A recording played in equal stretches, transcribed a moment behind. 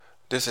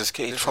This is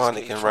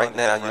K-Tronic, and right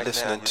now you're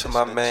listening to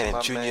my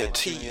man Junior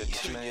T.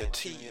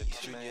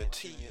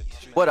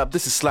 What up?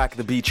 This is Slack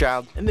the Beat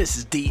Child, and this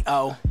is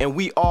D.O. and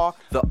we are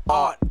the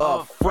Art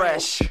of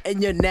Fresh.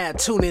 And you're now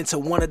tuned into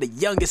one of the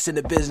youngest in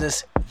the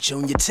business,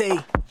 Junior T.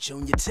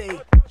 Junior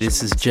T.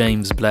 This is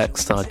James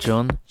Blackstar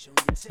John,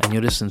 and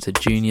you're listening to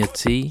Junior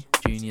T.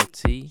 Junior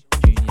T.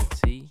 Junior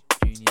T.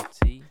 Junior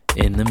T.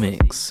 In the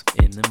mix.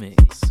 In the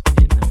mix.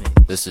 In the mix.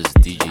 This is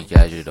DJ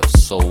Gadget of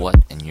So What,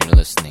 and you're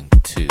listening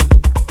to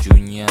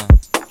Junior T.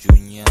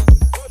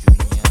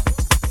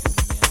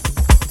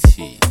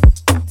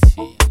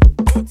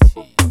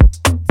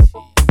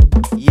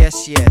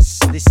 Yes,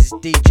 this is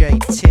DJ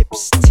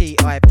Tips,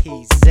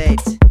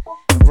 TIPZ.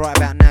 And right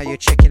about now you're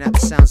checking out the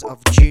sounds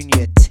of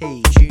Junior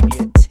T.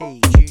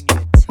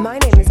 My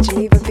name is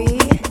Geneva B,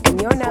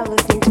 and you're now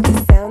listening to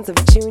the sounds of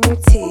Junior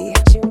T.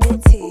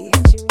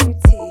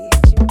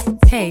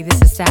 Hey,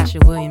 this is Sasha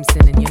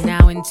Williamson, and you're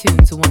now in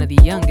tune to one of the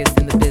youngest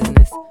in the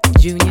business,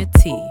 Junior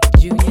T.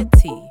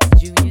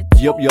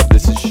 Yup,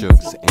 this is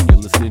Shugs, and you're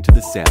listening to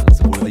the sounds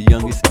of one of the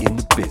youngest in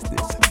the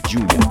business,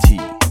 Junior T.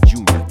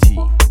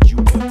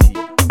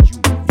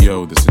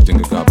 Yo, this is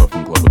Dinga Gaba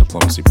from Global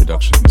Diplomacy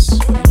Productions,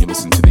 and you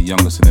listen to the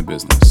youngest in the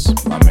business,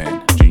 my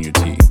man, Junior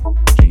T.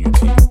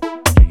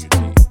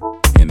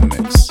 In the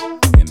mix.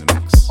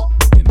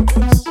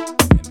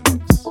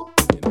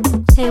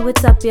 Hey,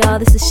 what's up, y'all?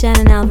 This is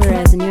Shannon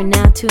Alvarez, and you're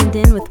now tuned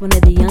in with one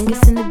of the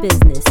youngest in the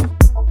business,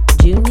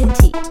 Junior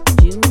T.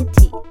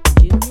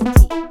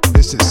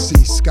 This is C.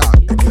 Scott,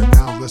 and you're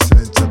now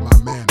listening to my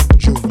man,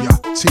 Junior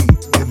T.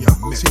 In your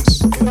mix.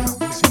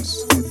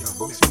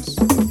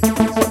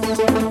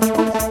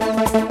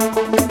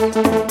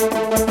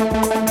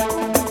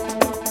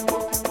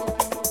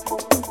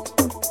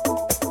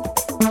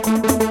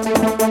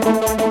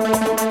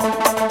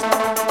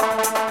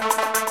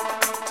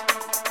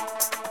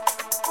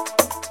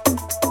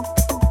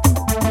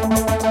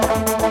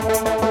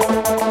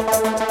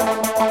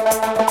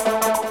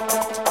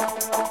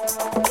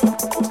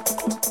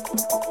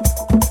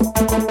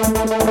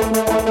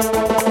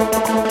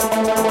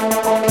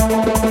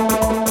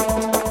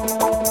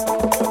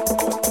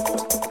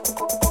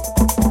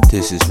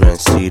 This is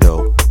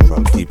Rancido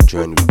from Deep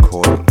Journey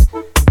Recordings,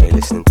 and you're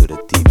listening to the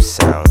deep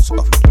sounds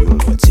of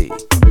Unity.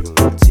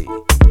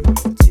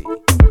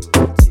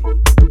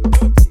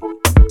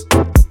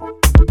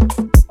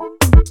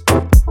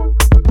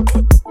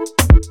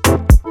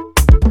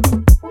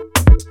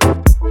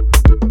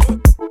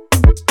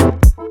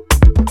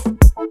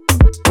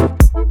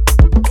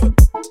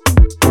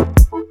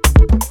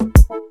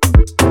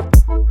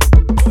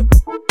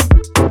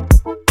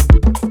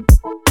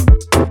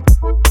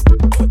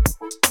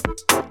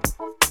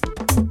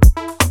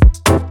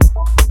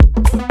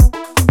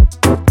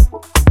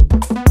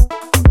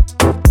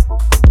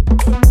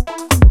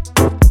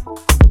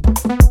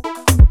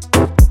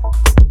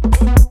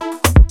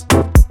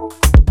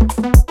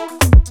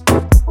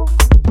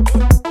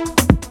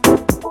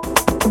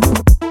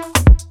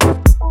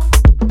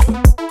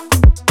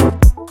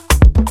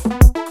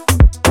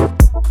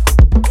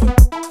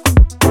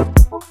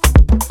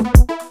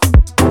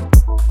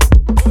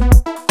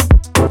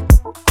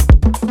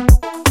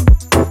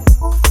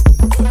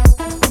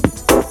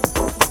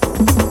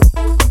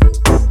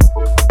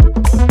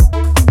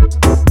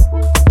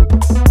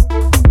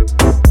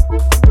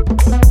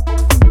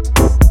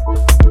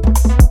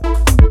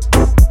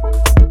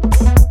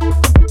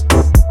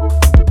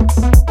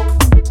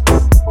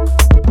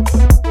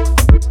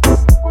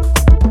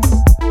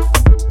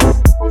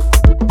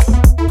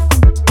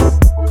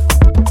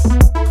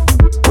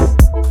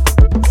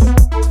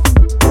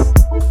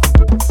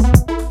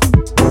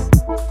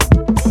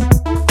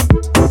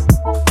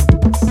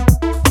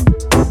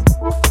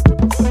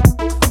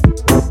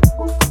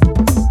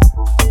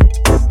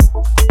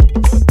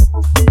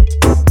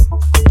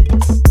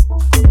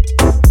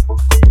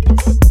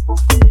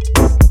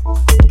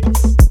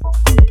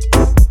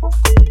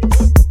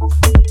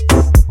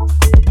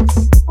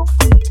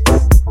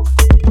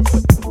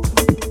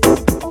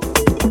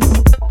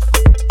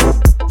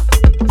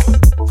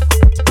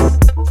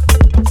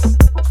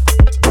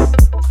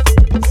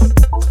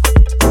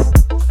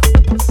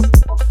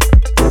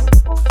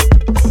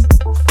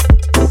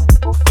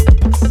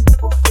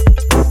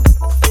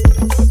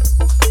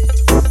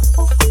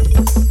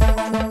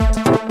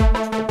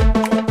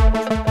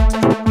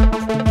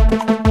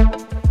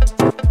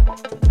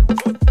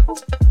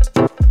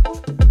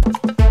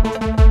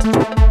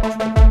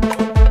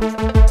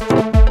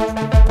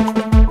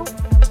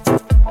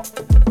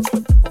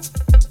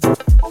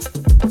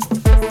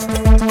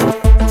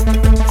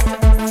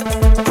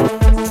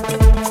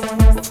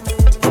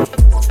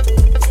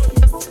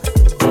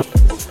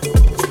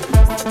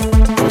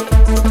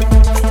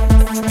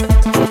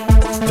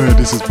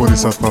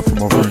 Bodhisattva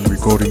from Offering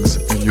Recordings,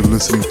 and you're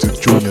listening to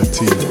Junior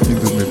T in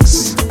the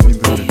mix.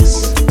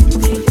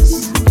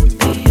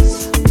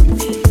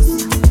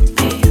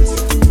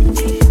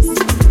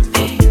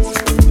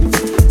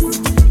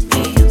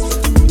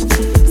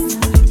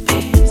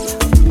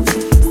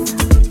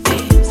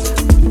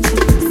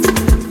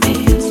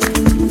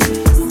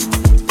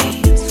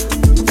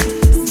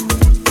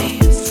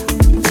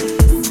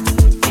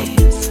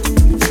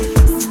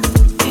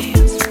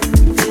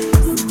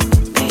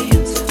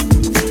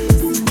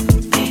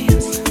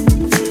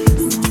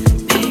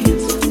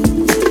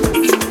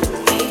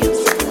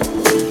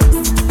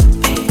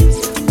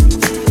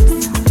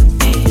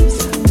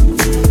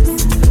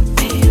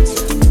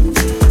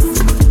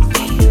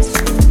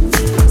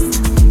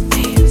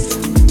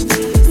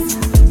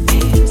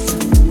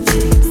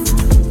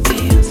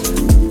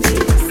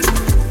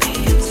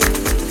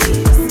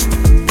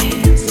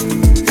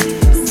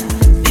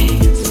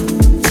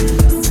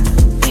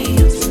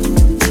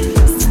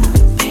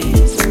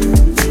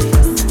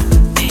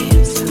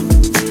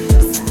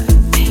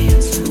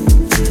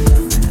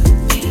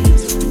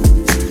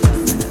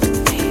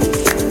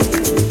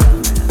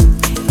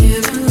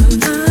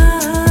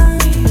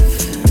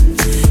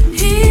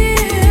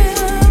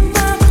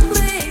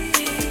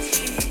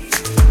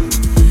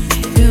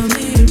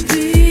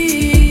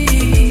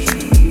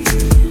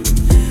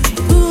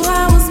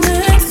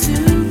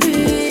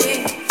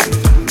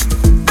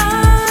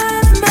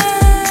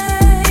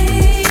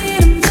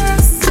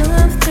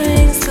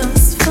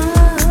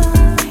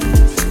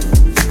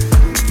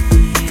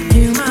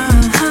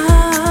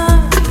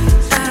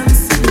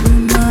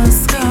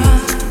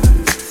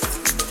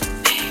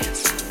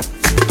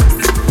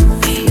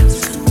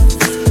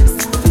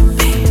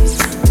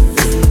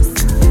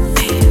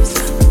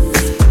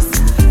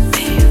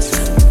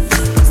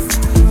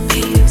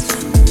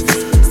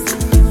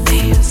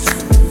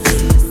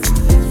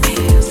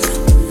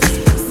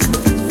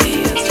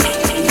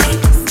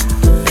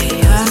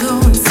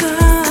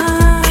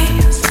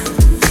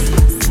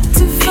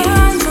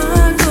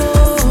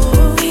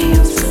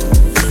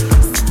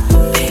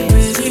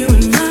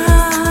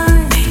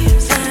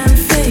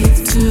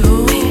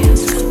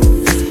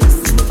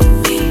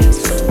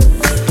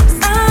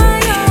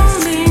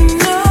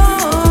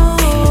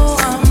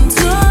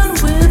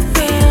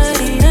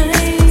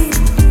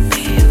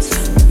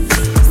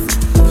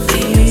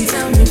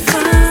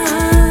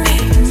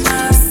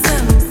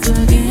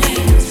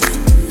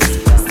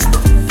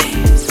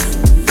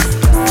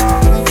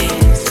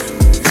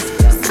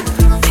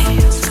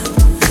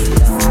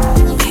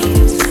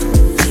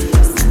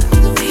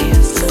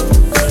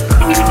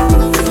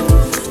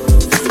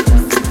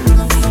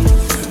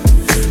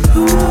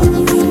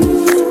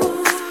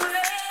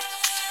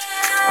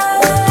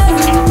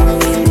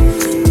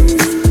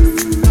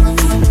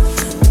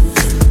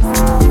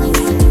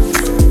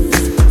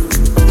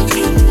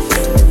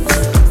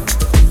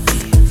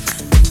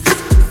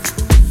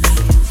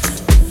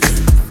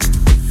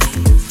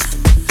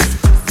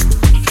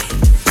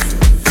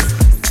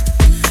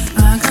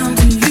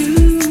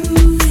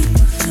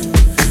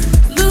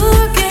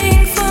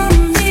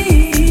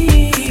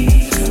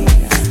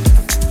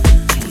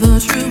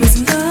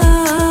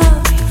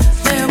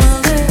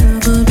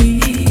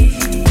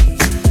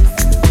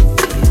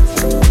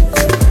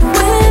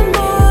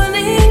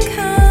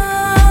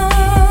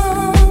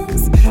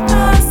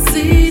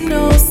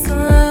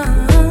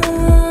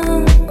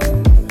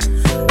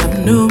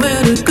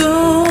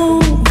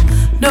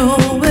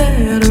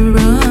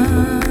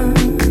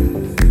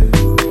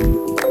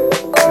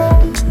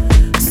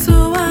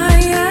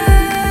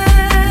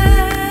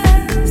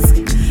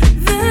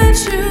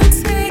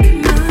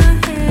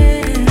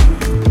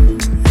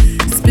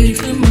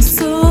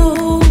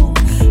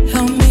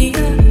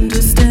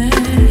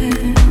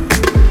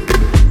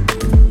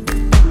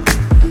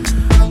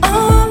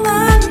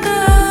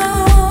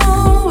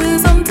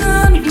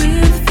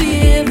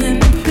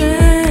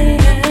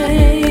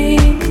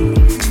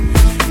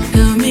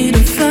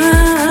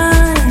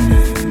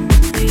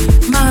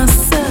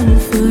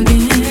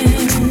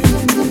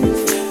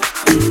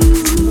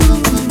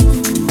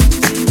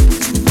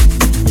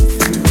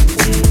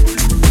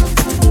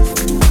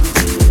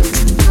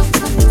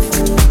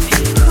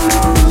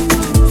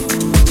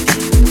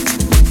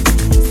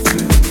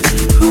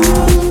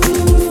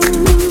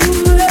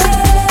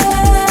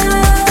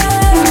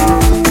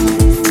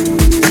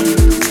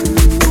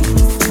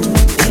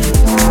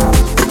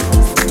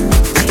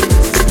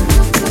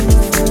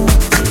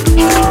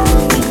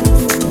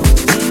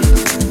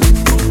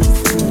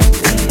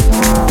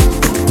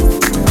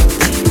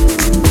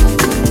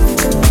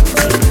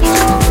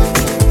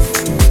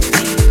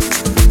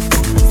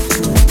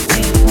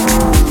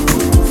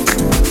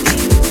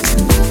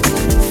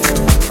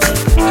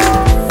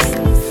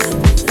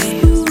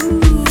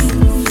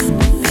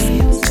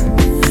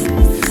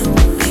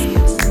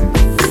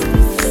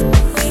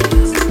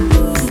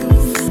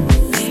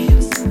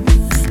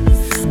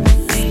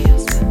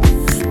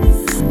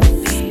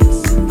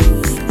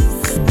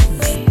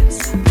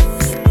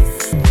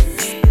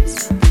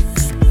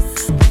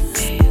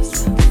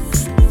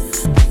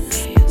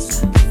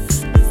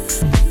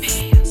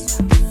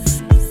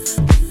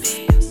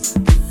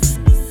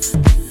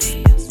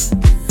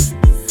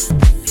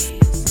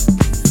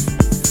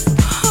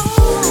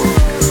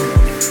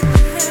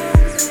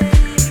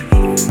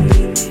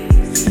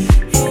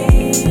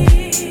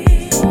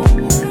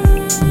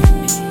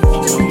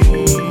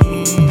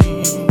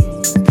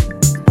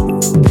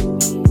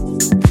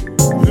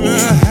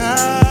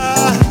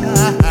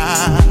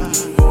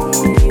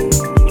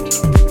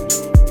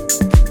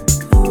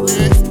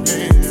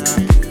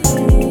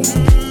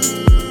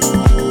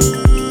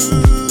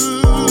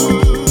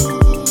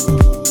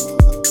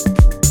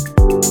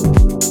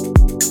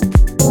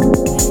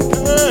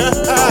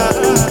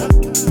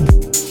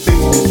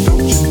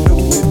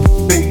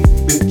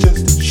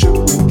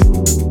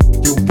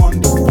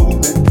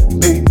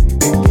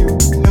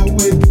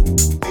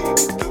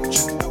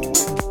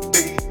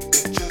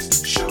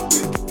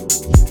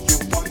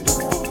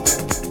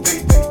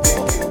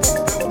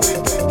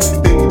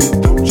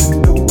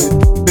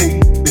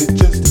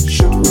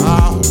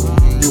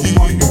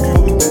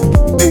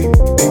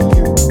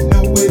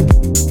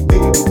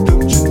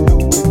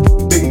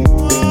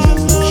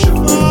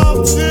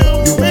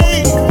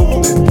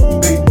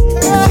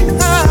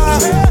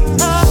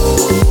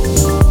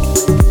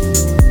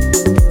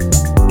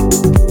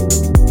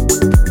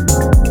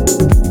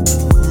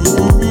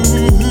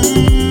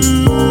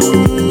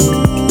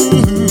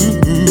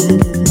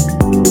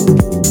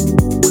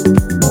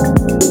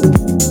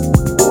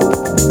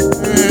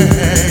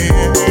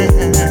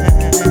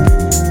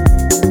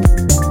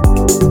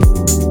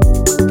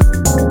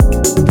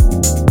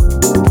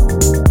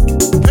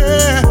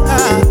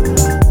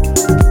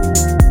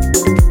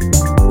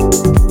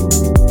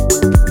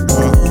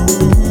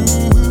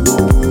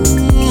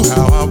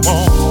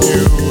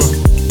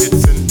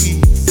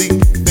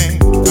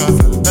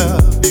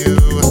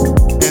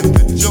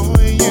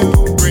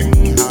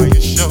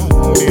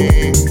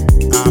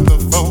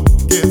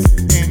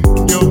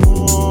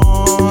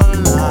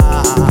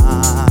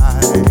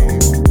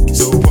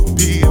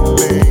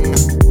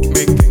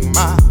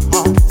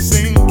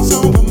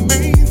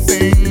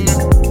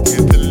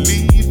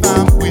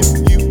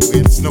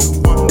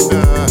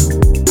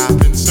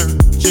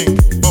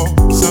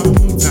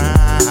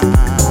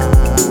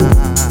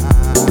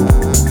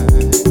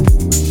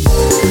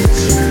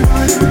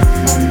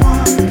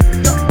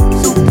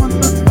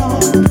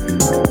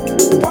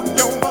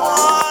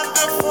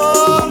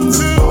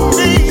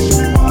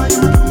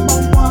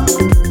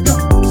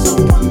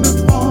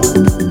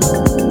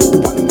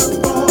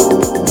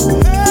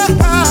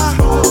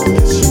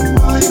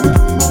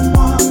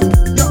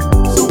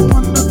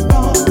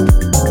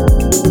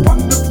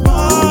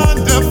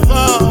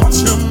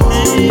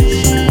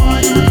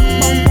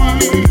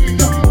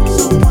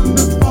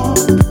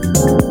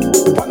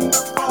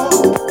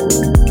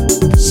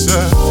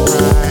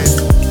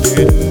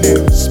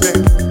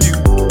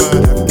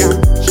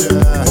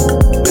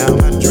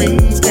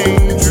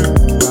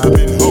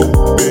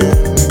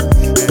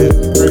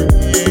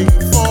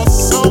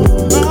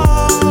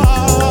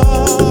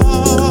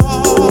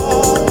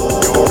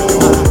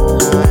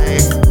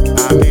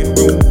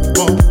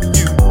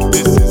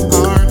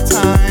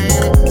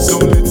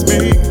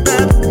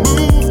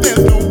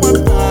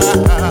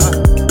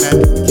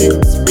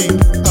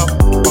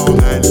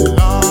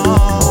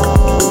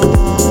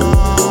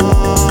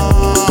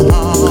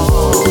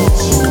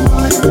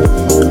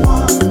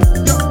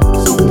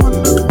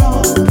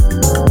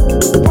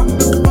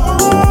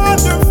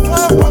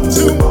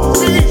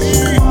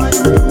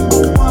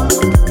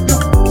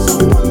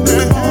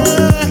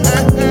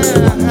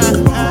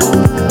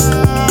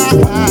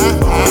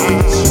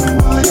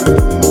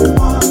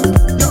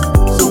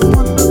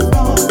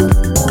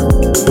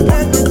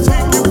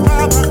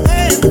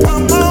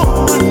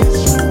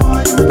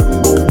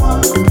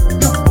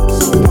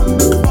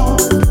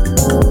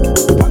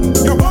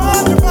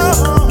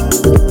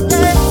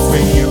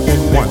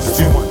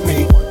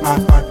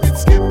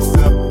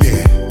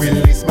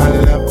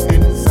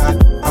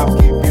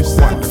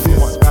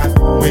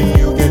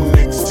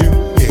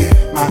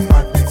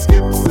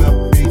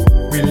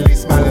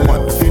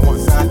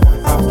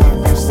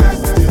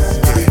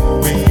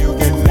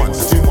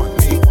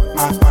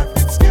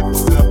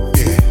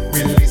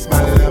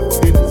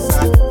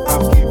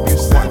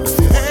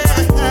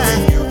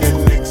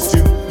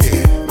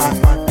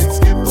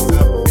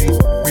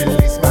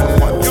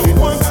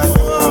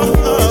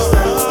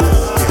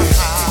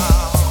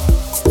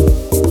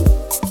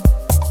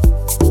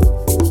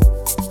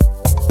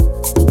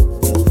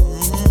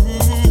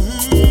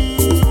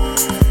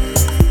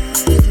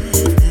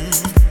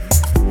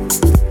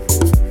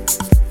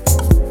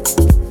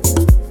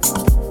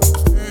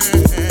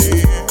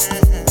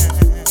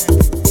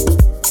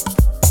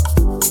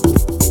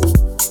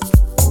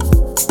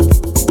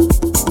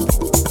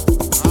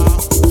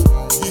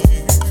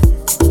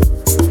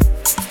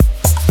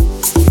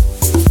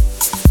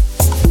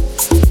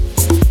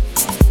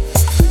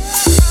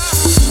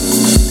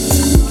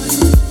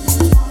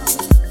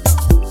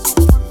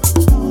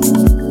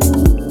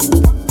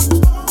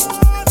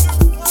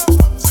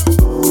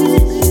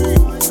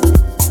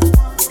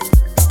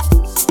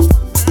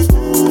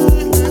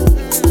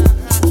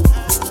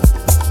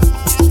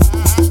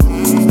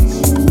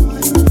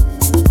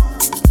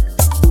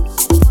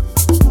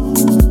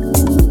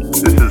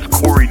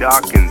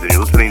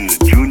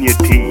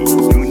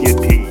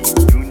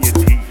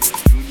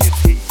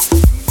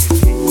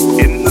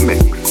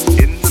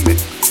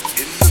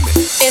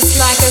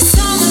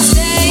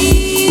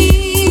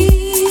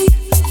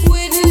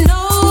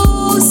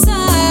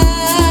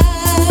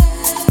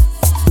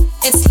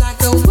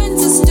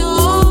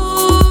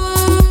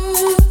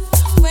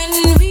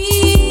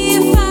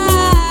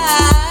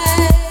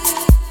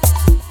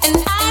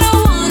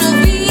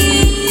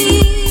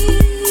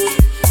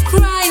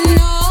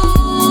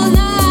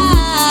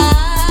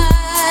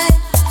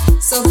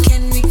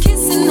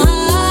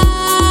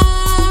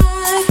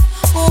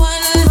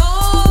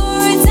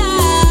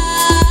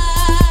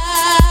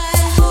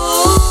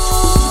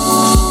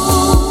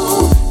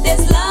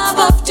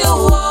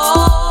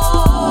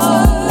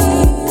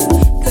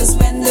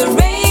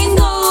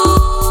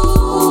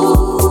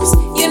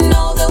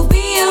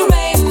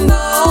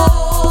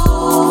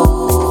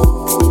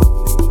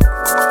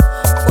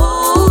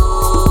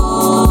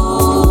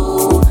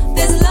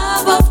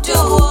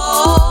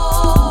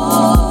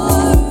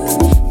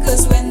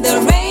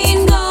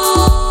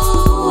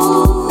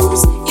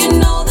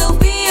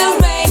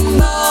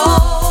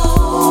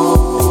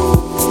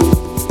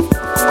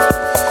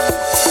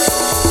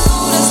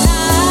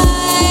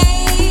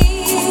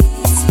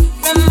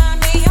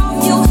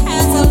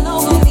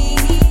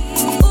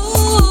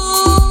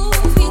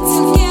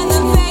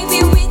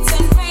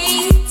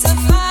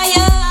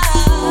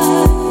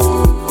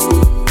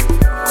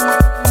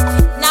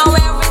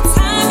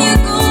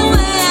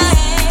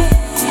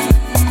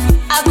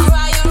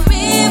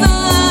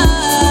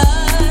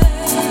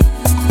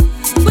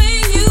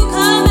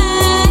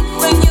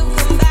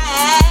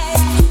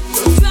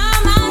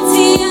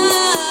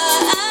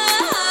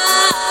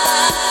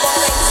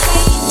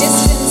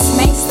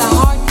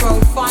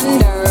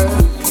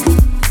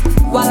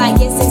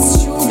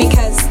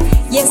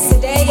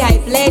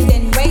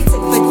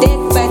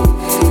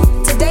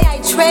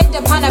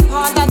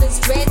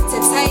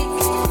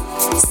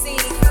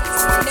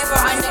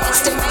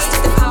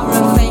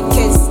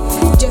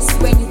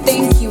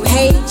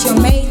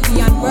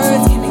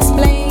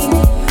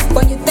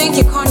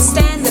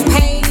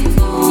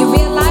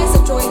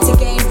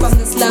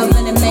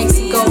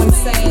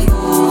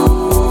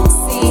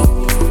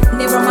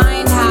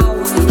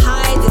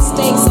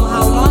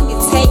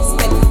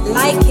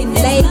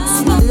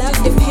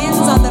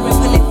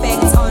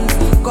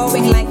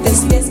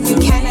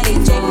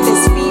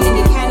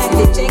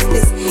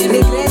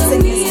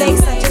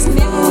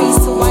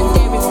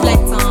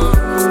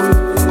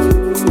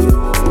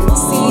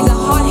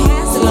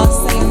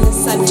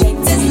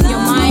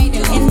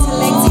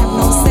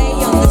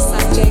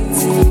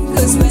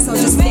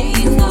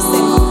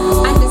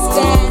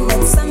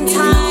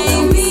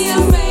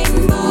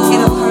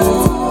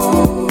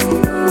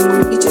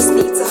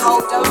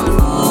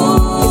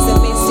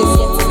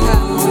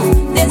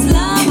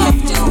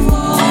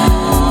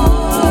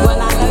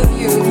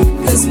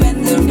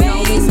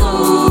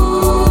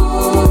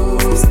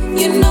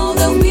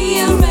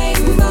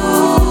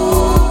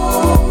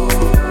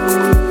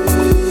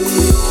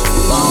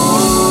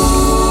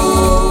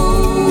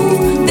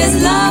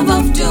 love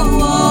after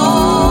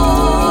war.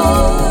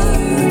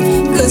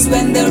 'Cause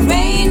when the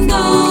rain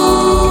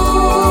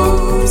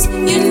goes,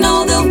 you know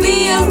there'll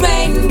be a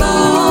rainbow.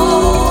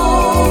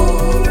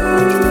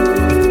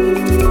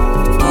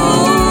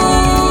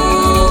 Oh,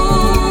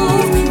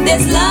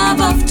 there's love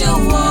after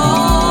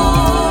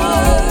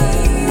war.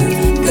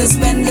 'Cause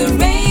when the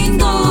rain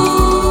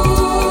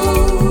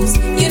goes,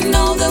 you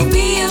know there'll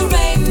be a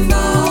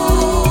rainbow.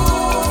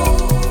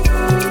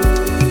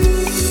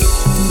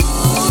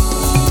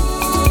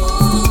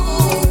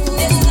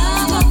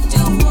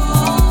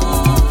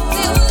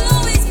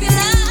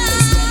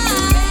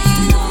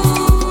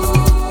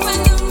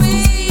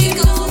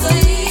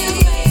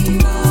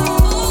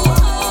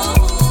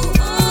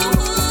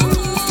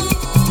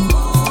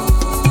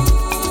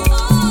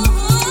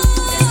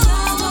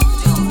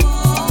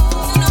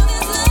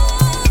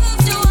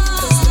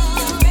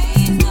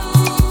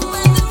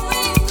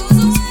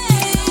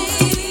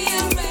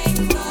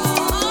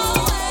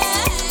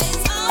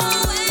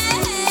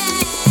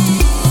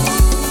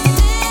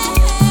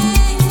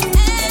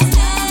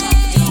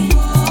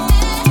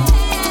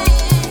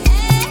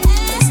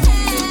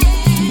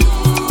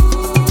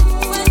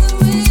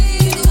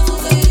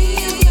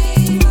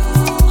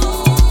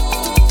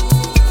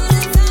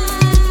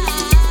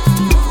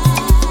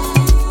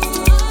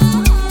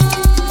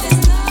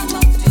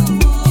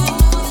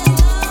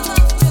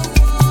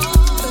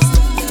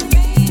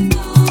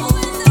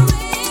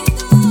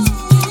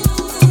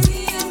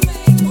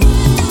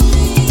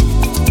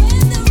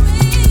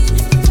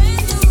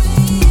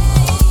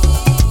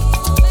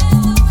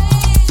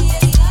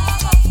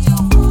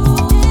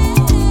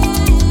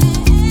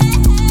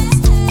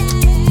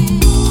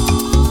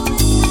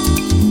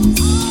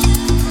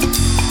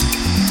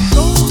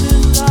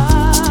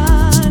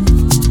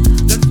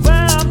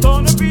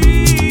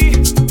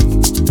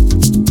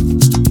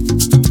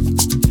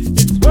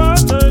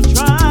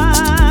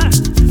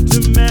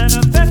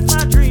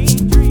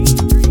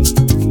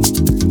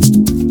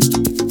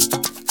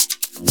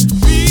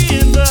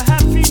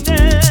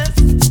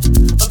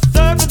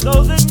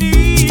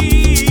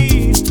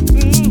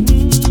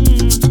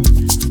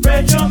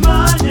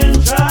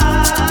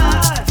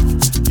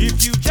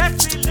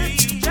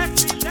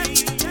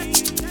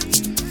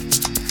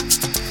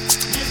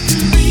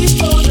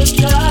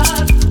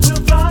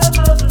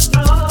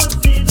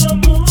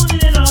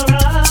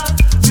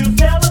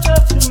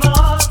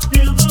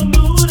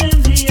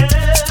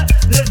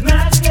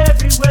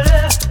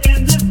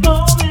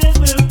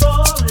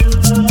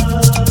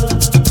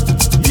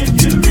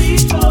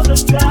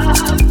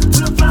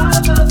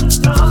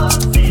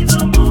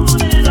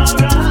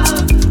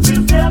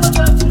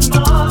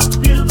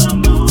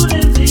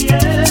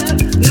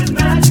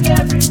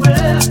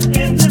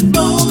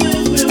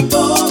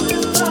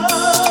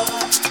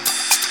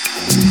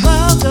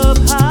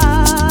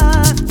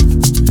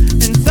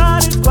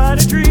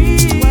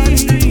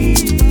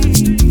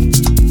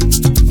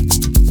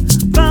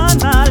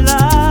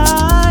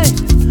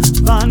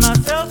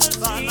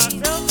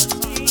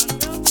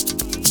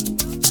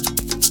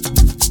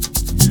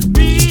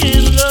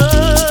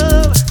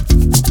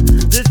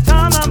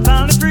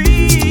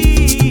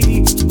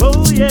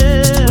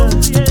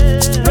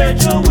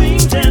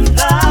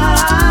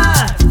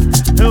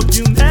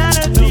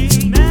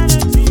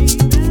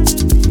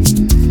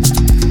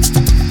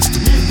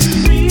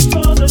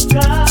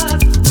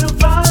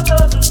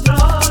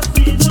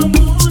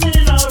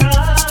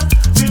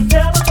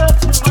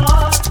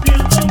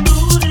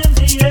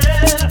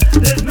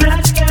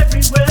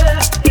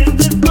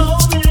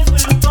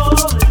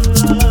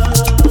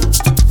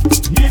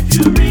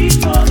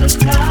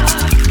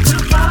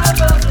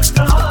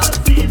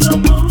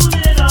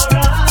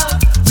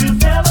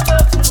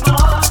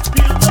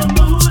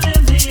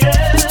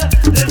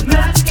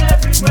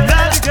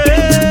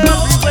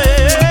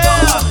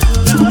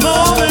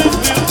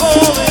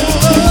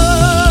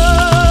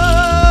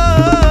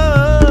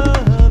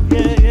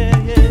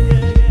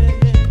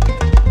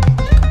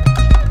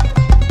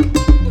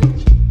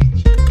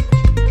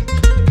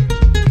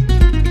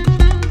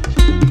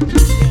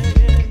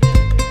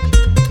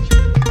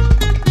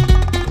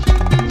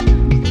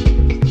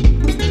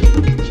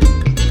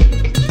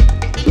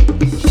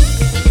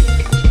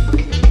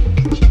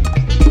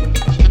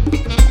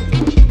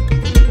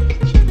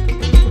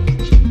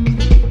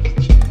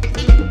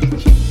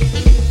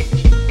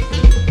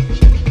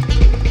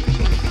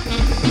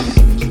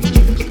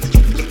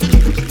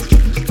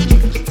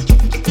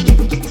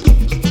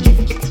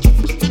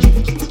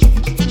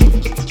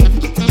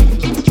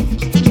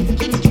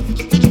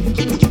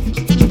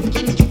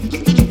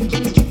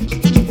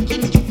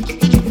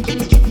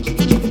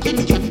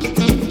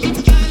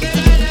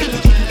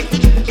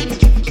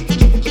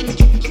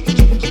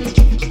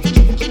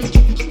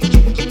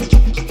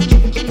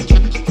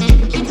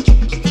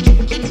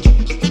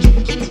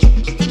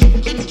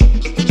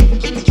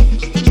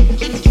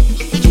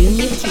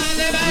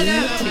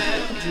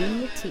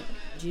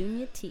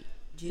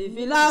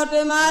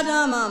 Zifilaute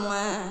madame à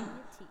moi,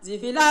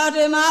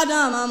 zifilaute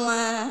madame à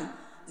moi,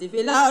 Tu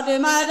fais là de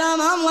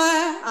madame à moi,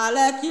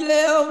 allez qu'il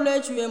est au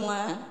bleu, tu es moi.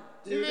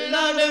 Tu fais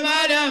là de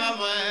madame à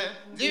moi,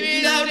 tu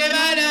fais là de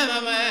madame à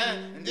moi,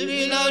 tu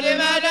fais là de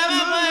madame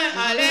à moi,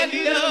 allez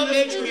qu'il est au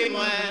bleu, tu es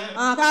moi.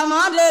 En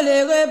commande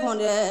les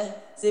répondait,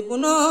 c'est pour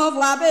nous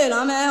frapper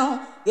la main,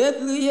 et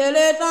crier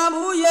les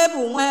tambouillés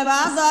pour moi,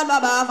 bah ça,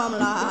 baba, femme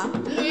là.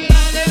 Tu fais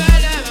là de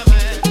madame à moi,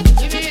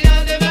 tu fais là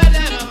de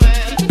madame à moi,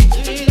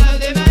 tu fais là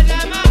de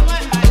madame à moi,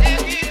 allez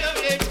qu'il est au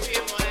bleu, tu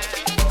es moi.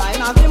 Aïe,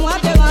 ma fille, moi,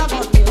 t'es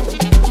rencontré.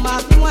 Ma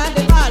fille, moi,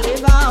 t'es pas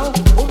les barres.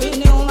 Ou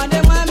venez, on m'a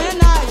dit, moi,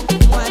 ménage.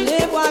 Moi,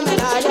 les bois,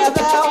 ménage, et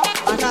verre.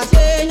 En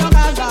caché, yon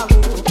casa,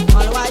 vous.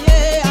 En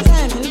loyer, à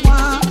 5 000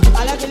 francs.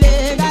 Alors que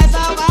les gars,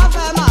 ça va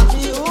faire ma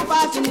fille, ou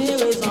pas finir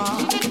raison.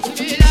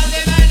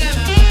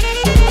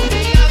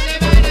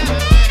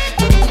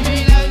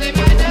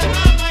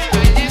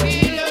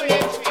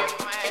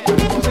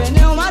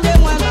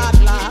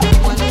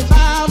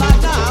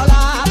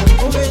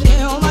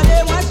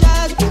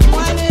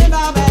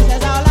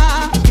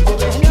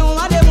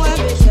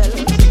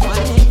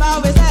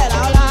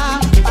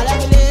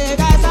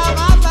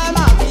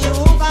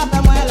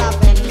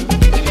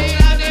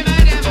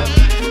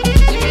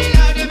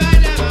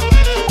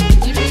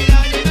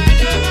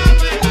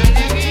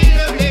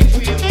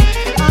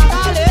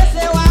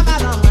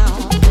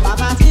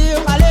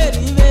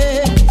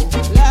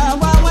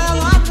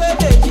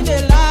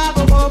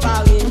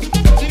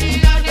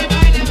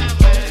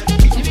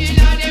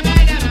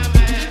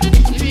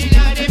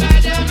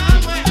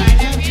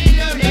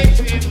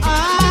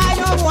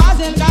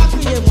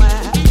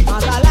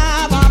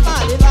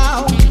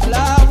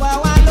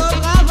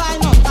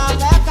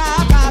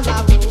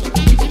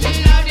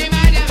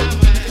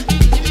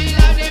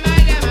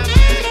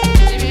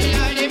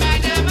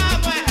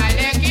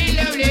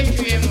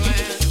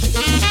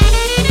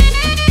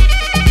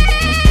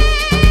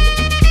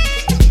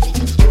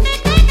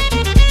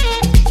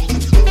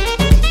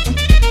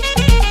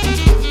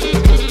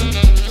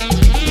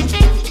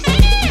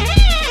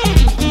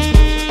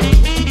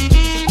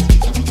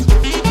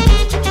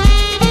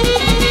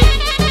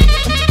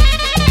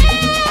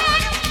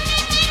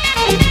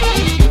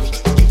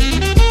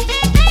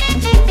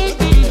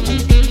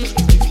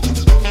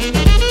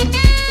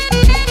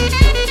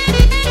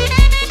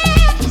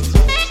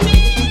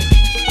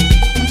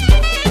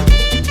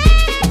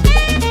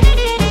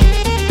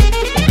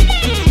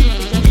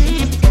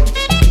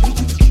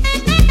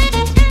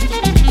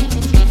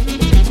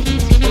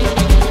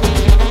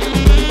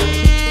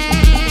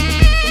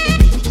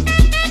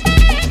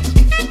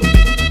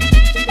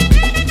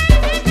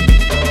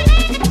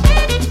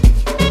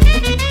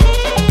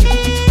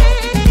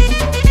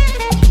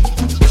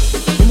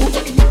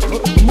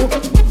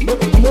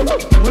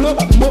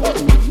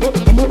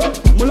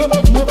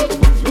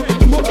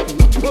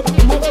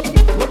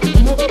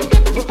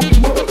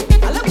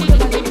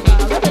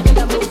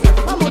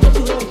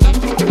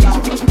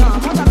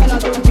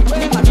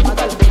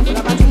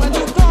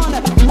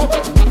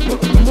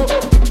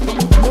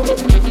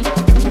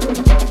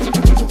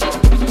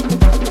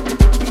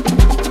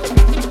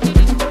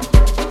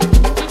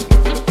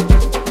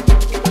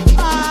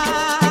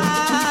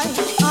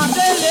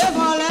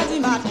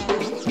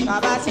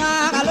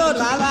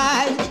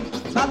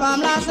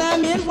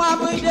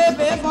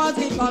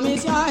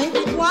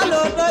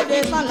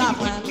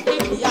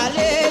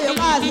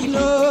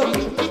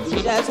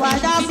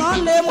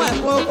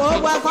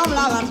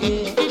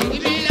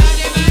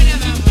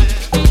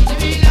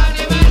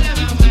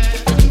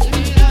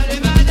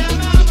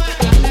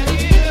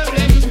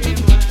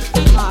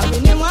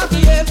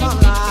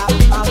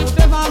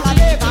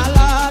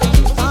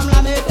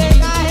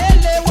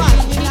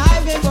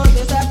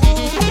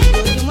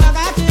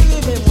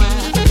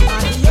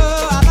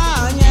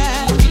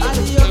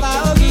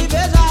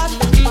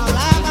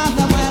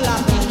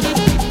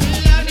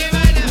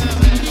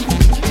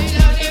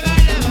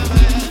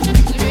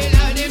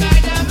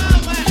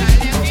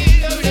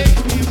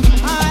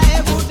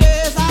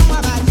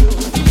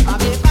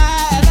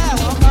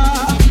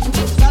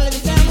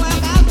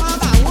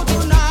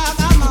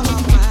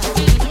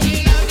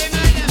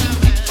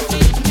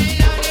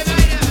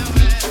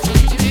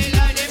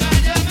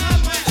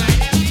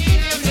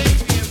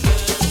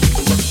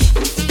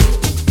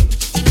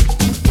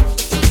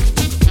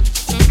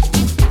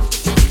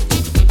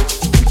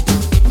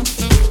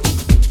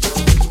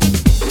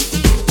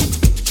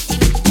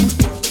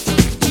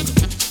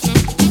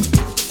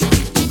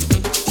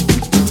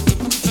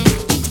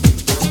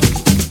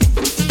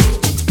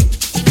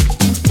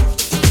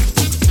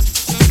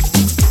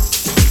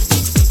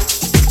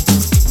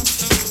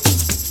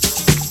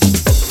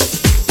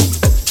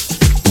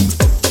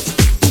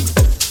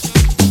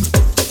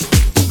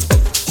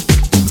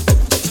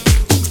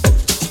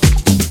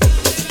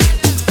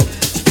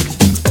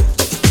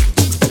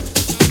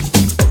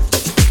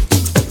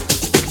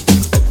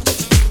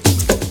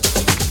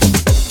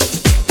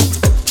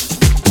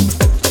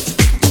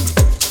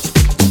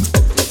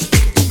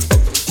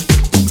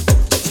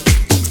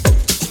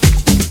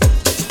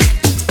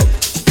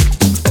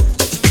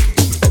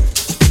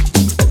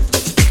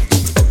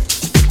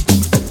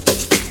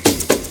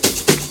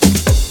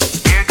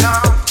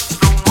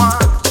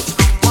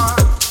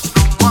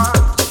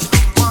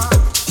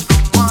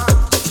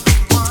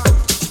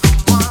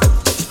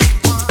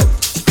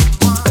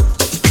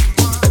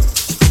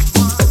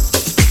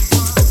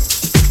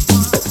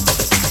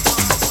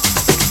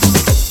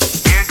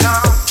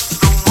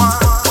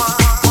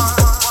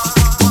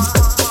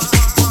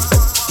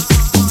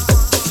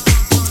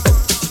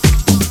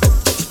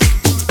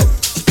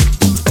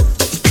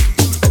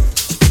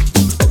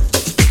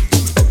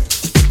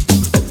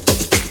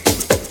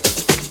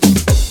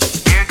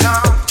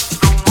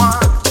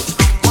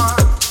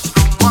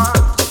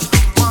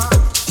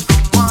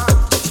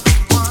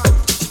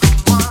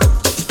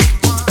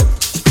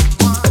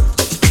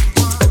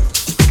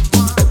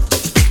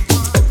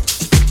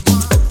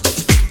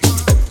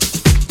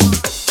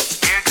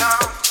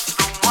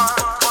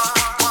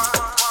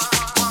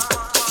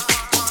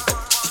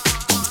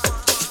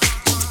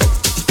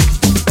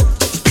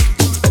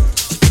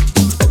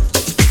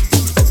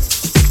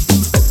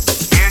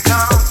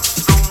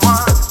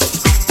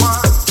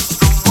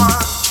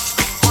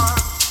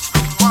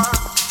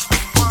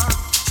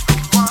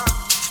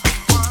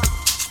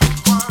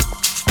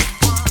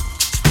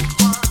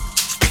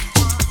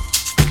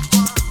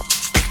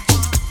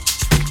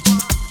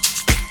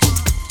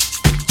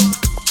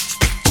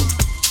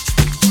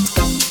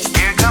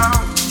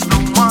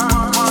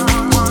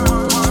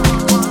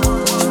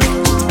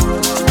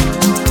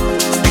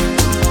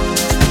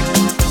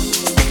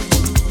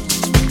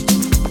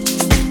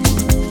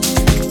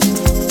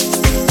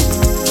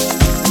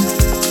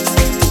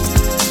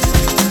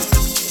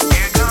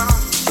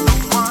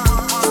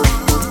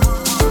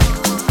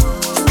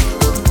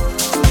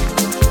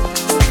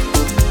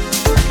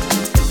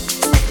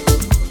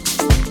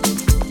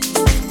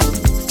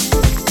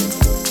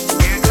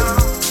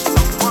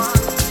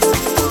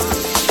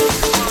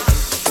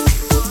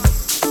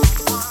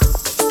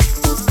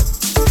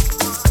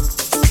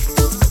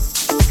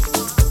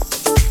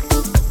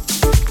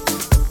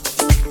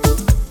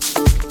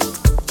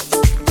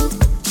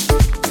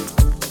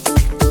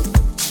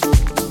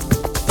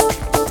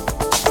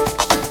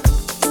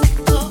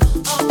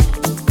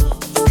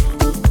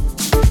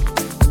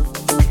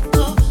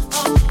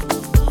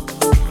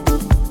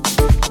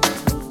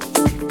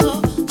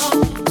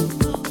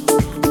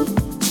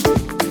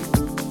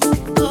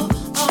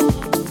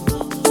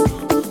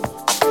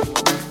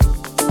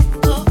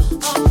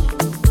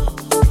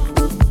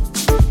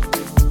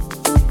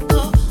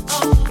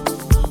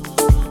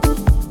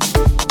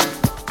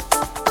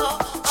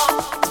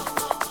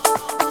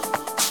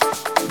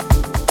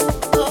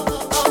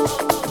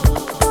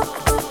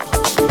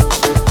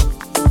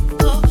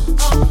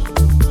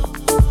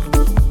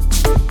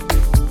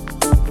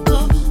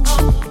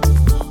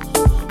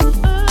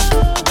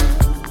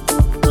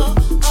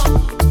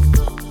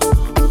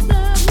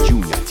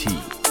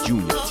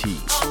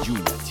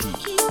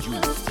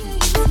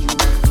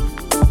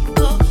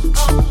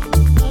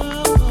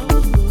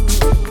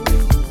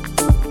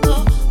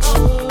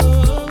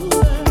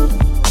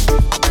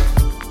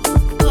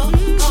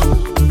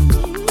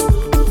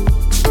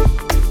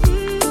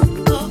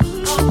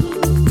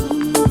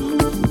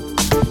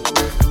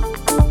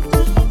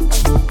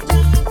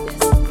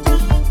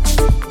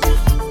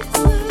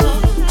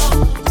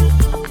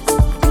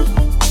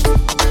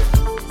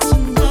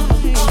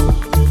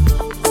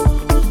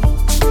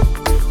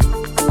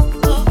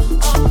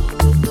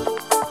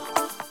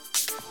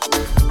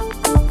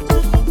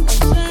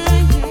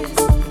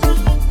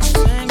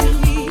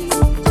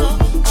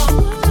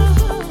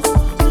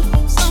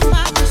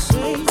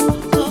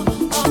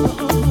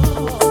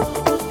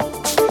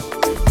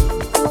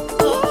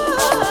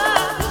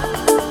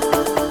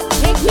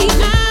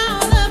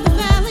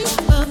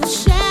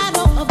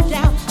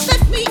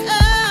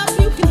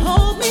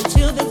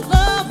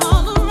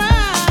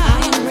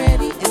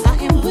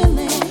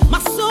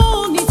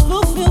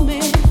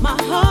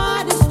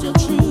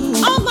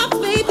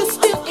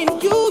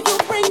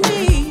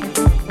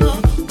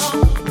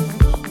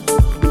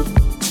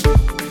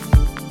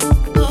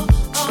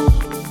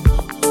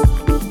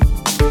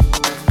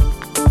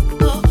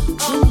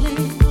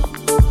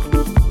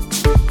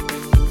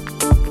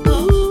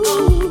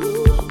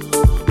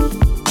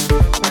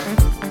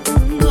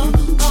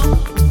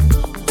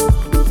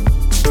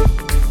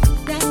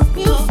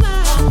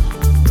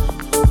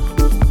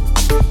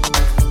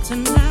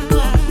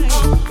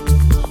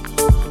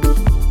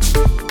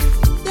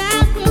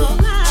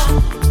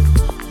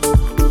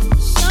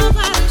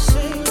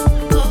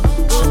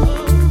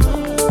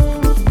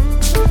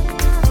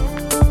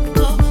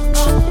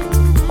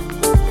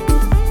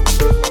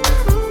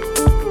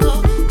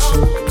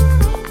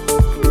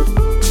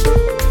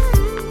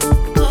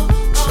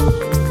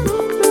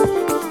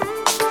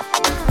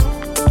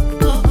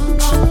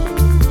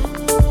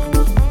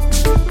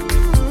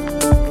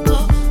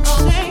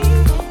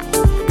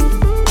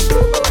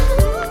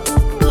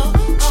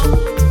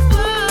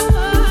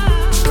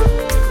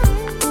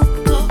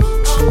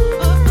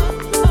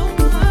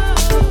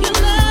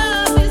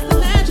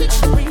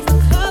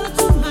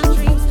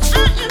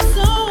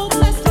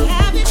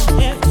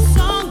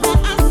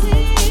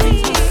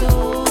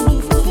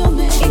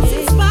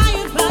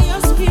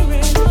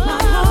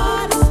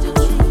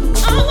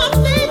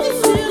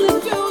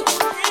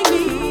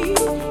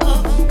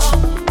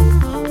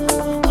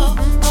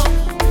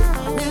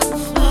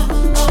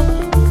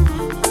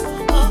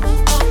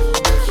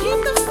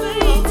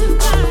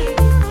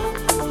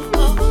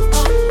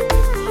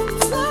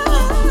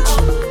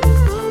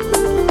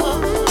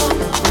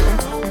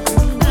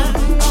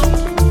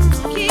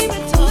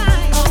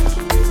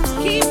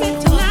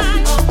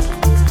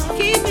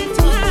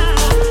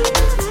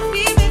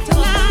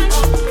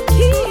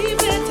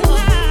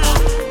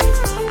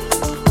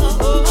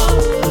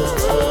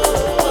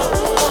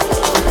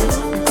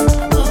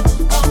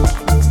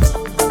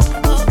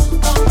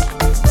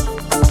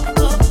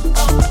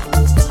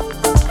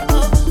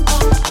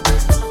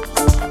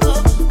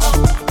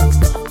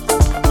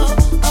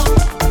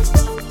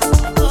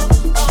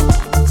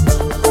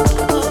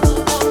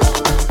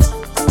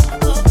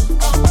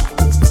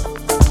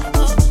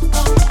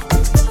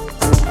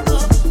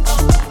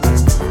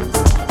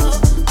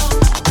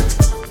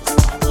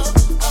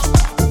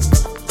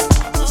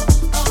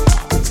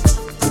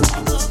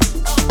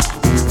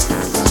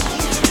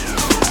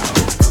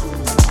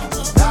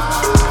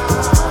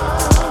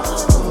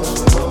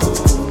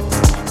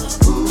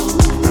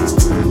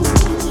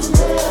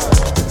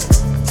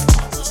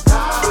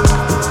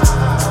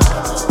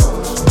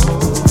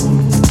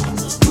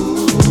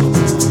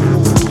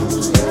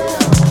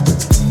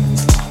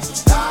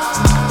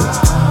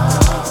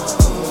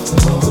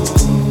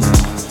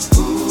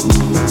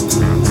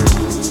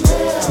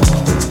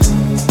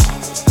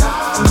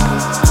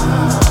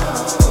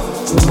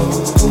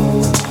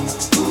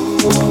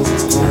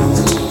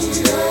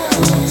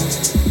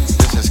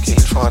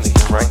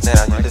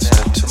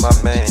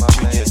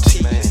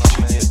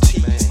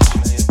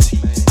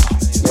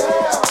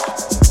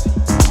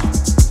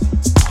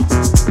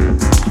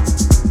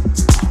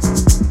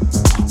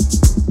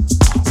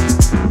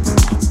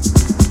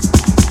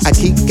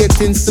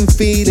 Some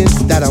feelings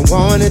that I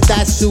wanna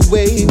dash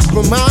away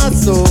from my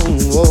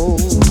soul.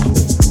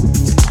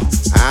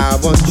 I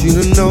want you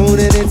to know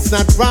that it's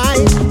not right,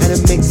 and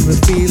it makes me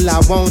feel I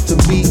want to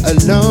be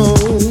alone.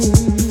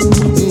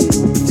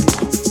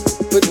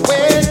 But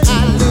when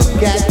I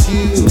look at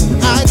you,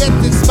 I get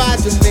inspired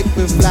to make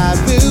me fly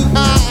real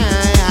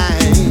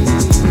high.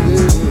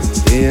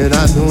 And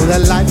I know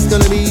that life's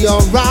gonna be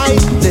alright.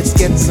 Let's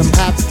get some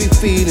happy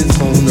feelings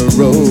on the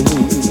road.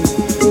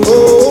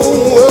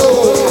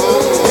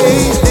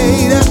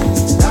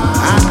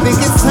 I think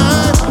it's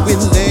time we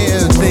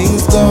let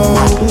things go.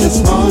 I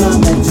just wanna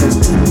mention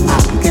I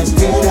can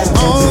feel that.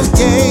 Oh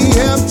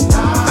yeah,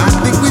 I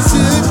think we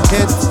should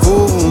head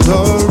for the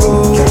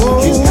road.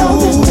 Can you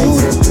help me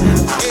mention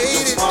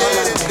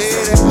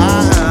I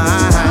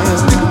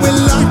think we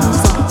like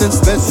something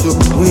special.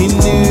 We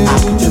knew. I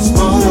just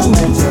wanna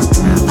mention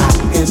I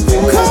can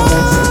feel that.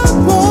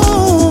 Come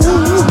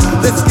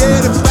on, let's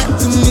get it back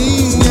to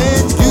me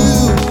and you.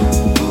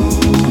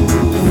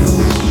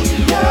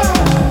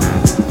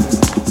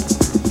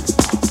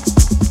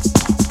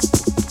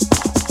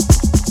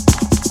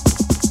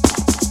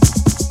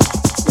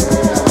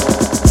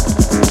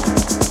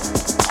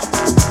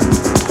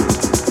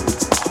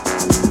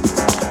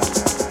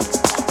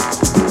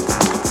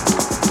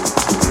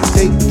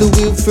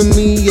 For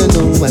me, you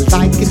know I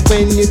like it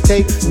when you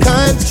take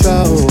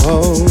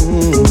control.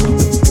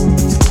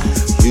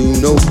 You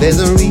know there's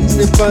a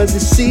reason for the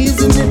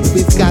season, and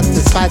we've got to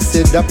spice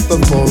it up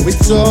before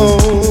it's on.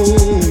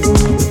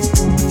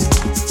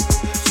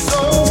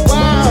 So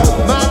wow,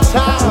 my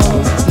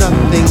child,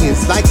 nothing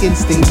is like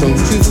instinct, don't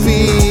you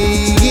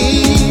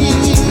feel?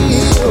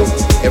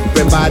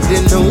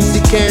 Everybody knows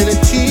you can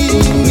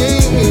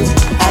achieve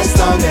as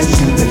long as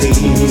you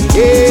believe.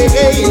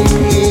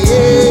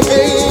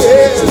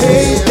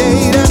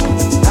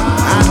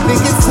 I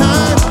think it's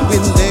time we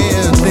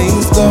let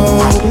things go.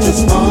 I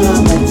just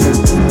wanna mention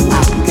I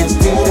can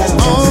feel that.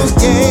 Oh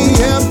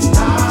yeah,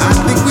 I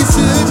think we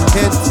should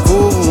head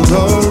for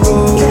the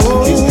road.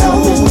 Can you help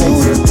me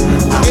mention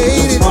I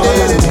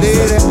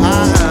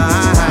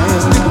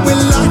think we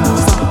like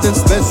something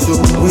special.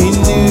 We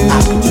knew. I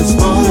just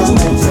wanna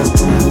mention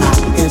I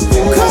can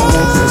feel that.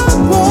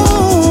 Come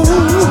on,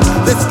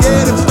 let's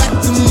get it back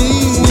to me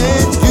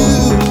and you.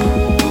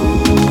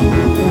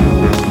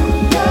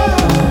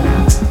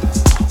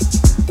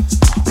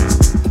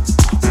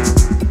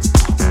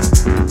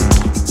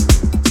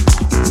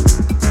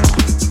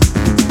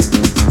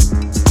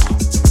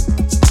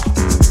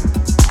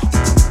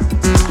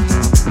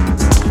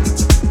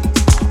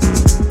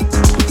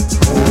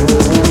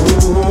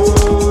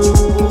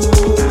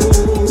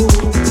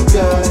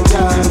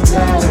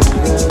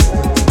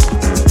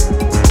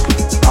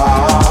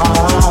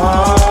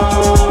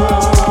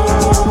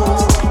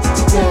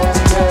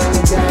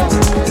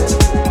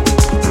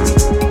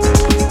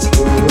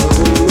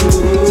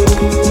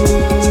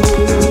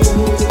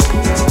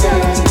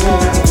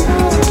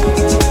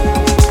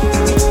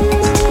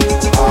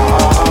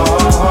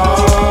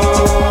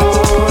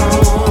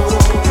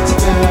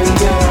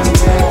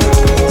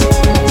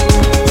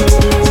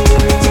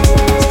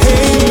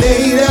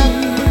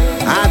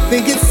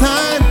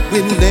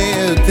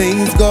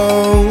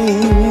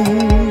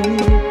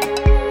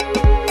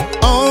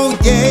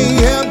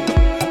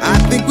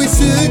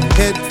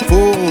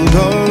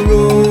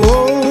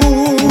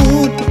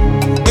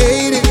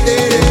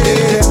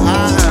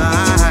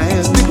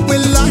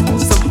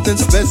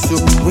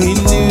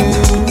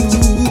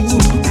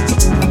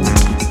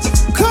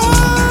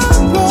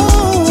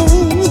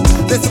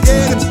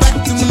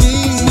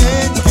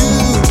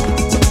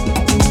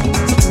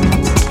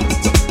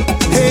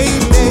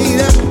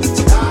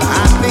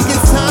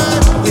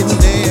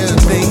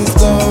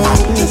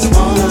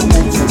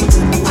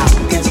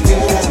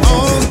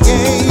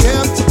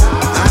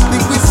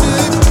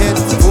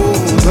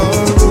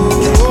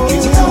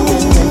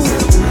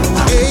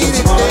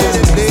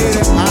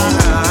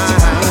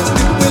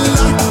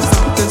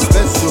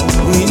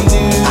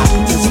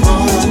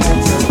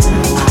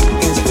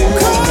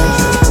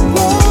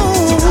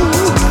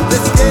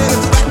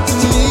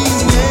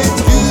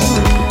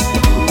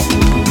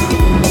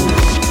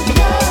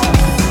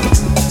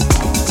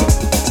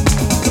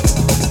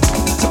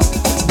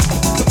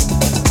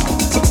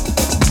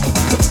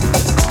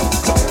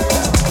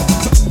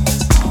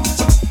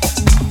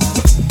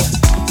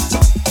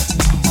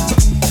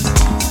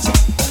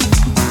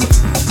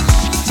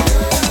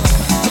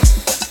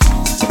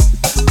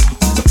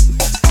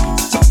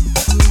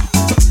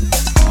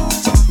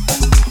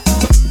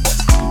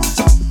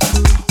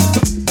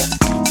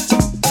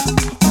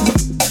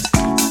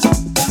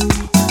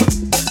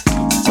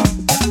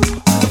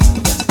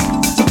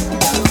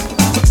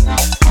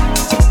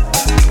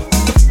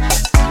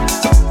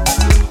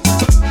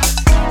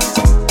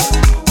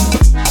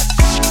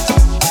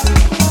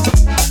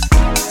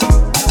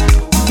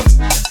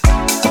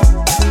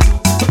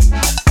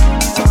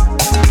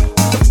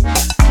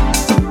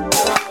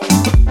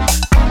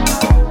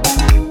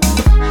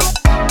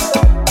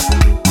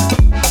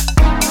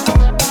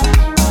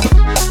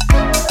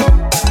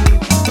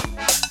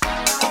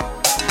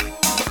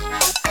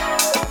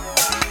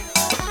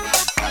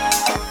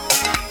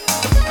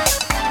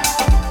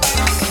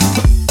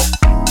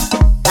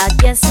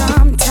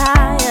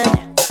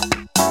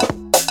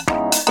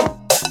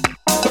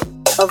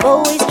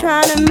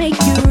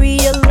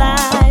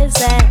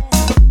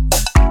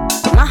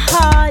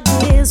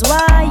 is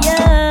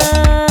wired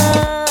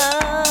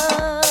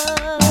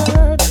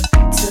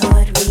to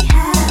what we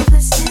have,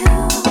 but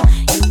still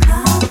you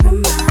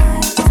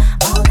compromise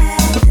all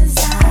that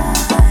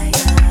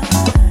desire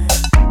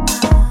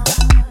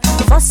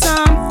for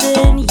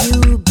something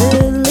you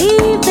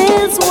believe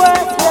is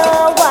worth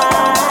your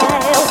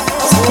while.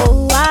 So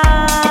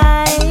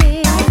why,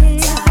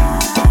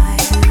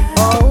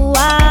 oh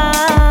why,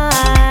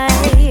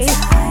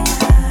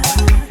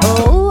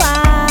 oh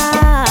why,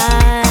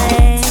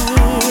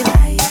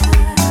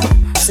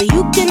 so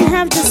you can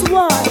have just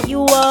what you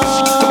want.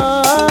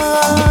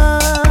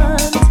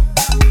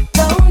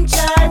 Don't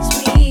judge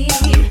me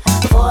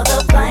for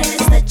the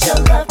blindness that your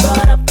love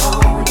brought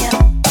upon you,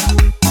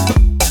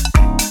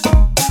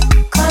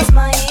 'cause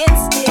my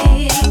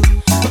instinct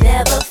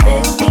never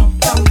failed me.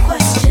 Don't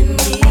question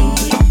me.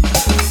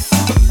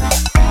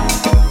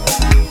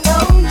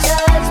 Don't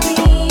judge me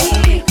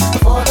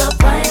for the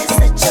blindness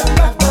that your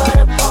love brought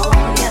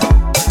upon you.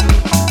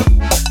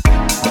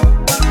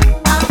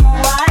 I'm a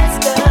wise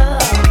girl,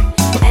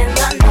 and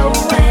I know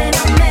when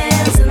a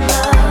man's in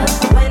love,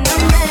 when a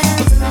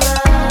man's in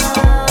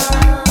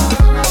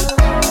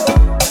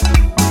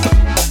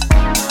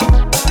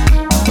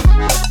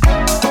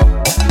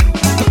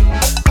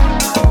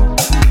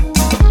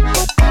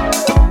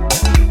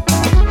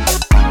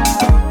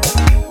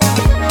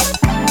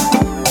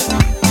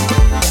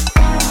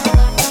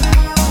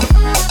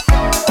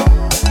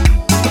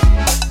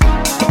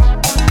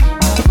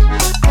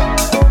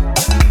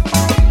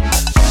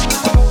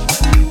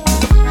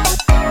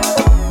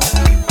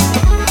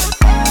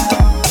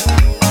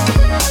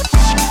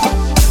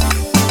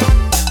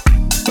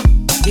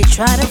you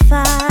try to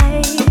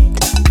fight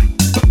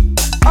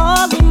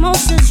all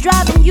emotions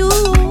driving you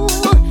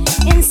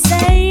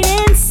insane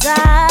inside,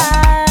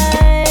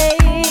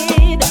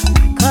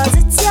 'cause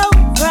it's your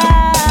pride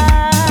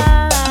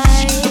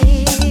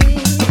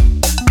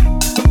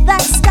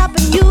that's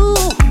stopping you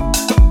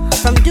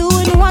from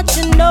doing what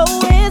you know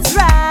is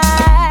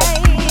right.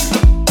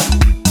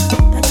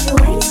 But you're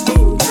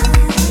wasting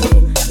time,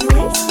 you're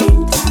wasting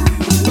time,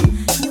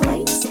 you're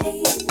wasting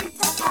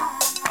time.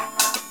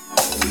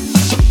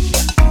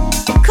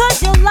 'Cause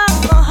your love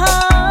for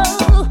her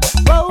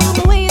won't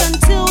wait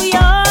until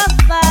you're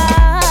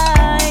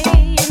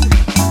fine.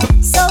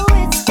 So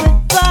it's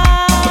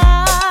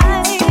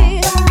goodbye.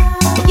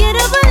 Get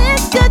up and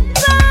it's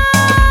goodbye.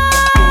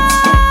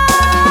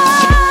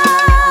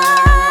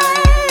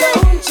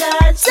 Don't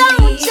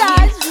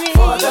judge me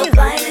for the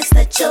blindness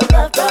that your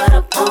love brought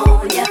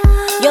upon you.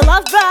 Your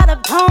love brought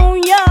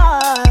upon you.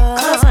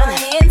 'Cause my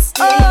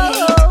instinct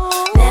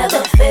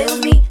never failed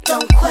me.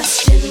 Don't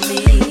question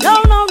me. No,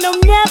 no, no,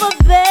 never,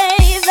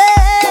 baby.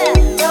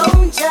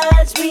 Don't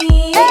judge me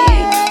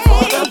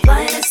for the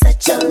blindness that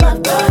your love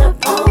brought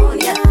upon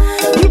you.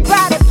 You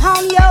brought it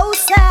upon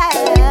yourself.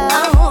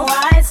 I'm a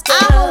wise girl.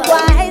 I'm a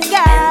wise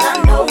girl. And I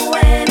know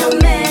when a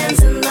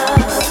man's in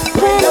love.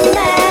 When a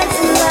man's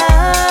in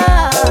love.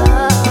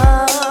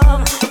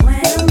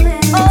 When a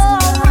man's in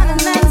love. When a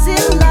man's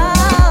in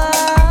love.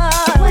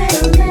 When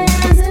a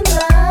man's in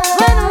love.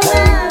 When a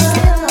man's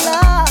in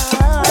love.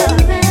 When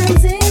a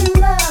man's in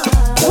love.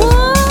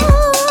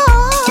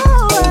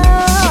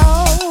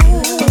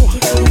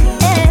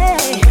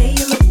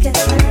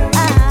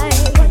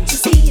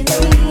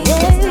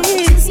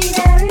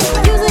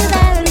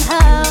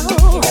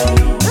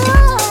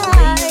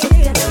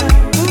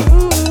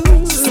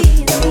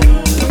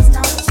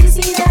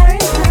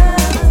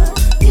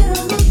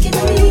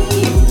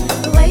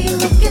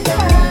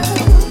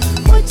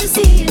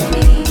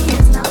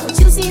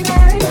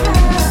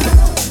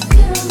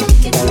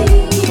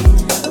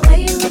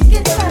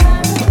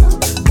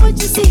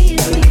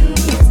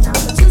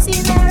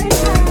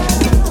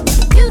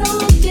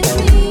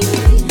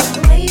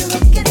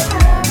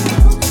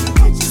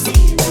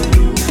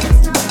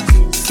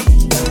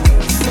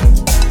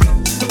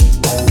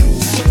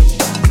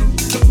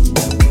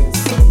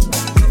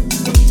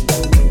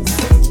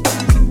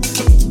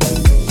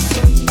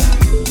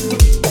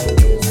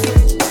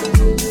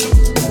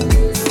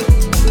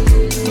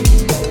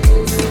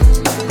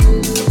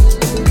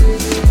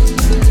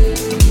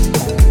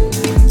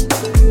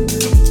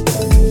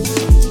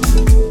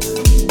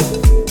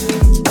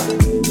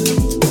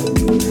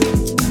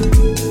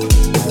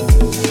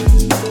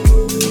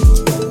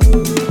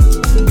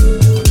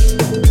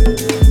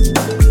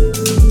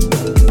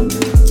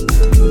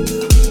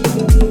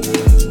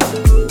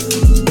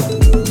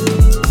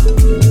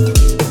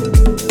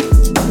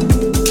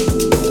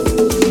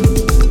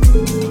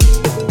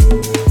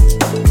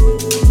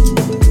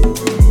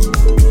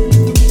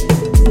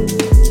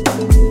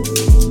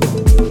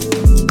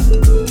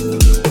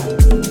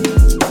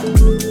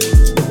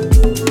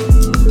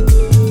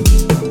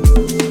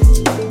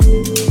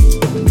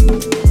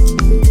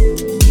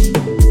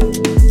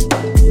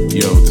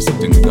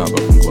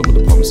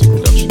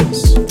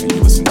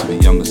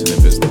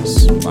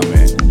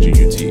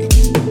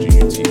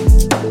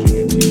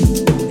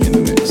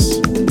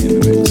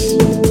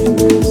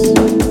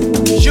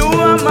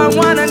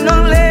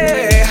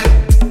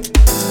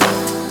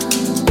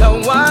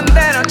 one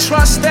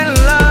trust and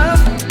love.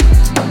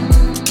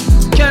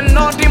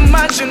 Cannot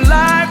imagine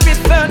life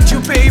without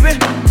you, baby.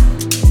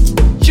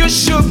 You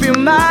should be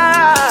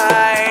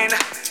mine.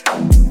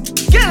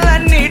 Girl,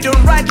 I need you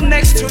right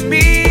next to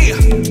me,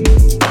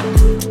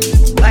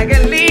 like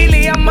a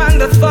lily among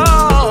the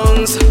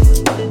thorns,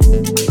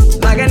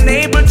 like a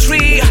neighbor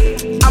tree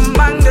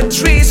among the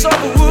trees of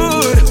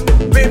wood.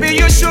 Baby,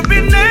 you should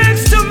be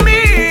next to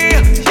me.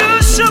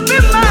 You should be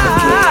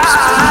mine.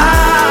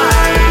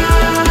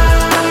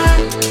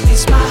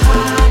 It's my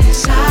heart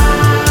desire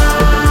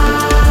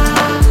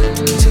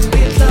to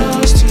be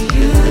close to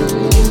you,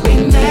 you be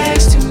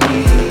next to me.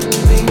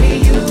 Baby,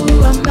 you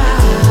are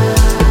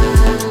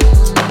mine.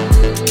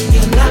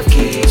 Your love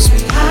keeps me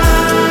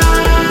high.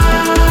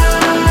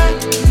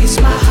 It's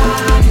my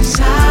heart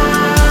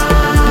desire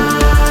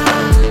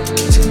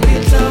to be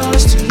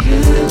close to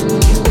you,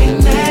 you be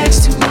next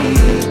to me.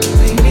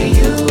 Baby,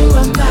 you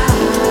are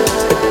mine.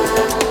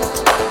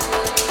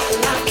 Your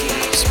love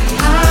keeps me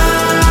high.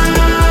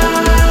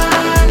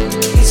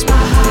 It's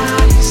my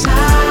heart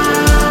desire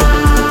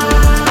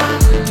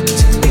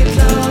to be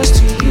close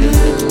to you,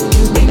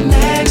 you be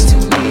next to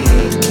me.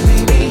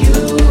 Baby, you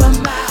are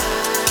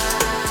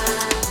mine.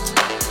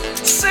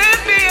 Set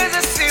me as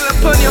a seal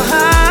upon your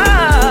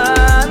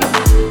hand,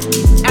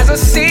 as a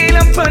seal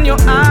upon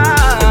your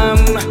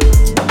arm,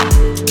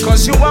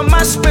 'cause you are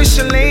my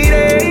special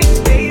lady,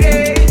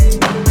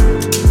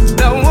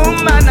 the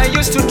woman I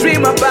used to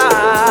dream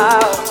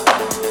about.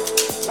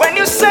 When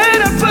you said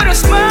I put a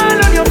smile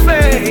on your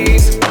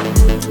face,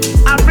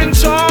 I bring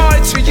joy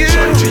to you.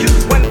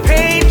 When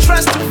pain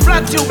tries to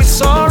flood you with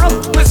sorrow,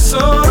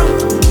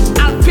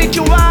 I'll pick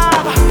you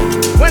up.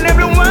 When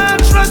everyone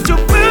tries to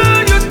pull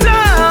you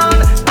down,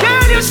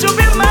 girl, you should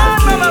be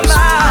mine, mama,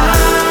 mine.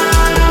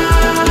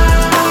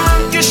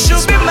 You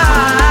should be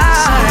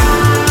mine.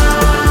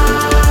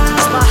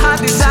 It's my heart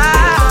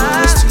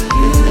desire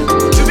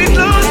to be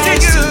close to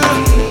you,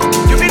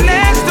 to be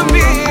next to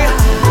me.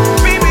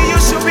 Baby,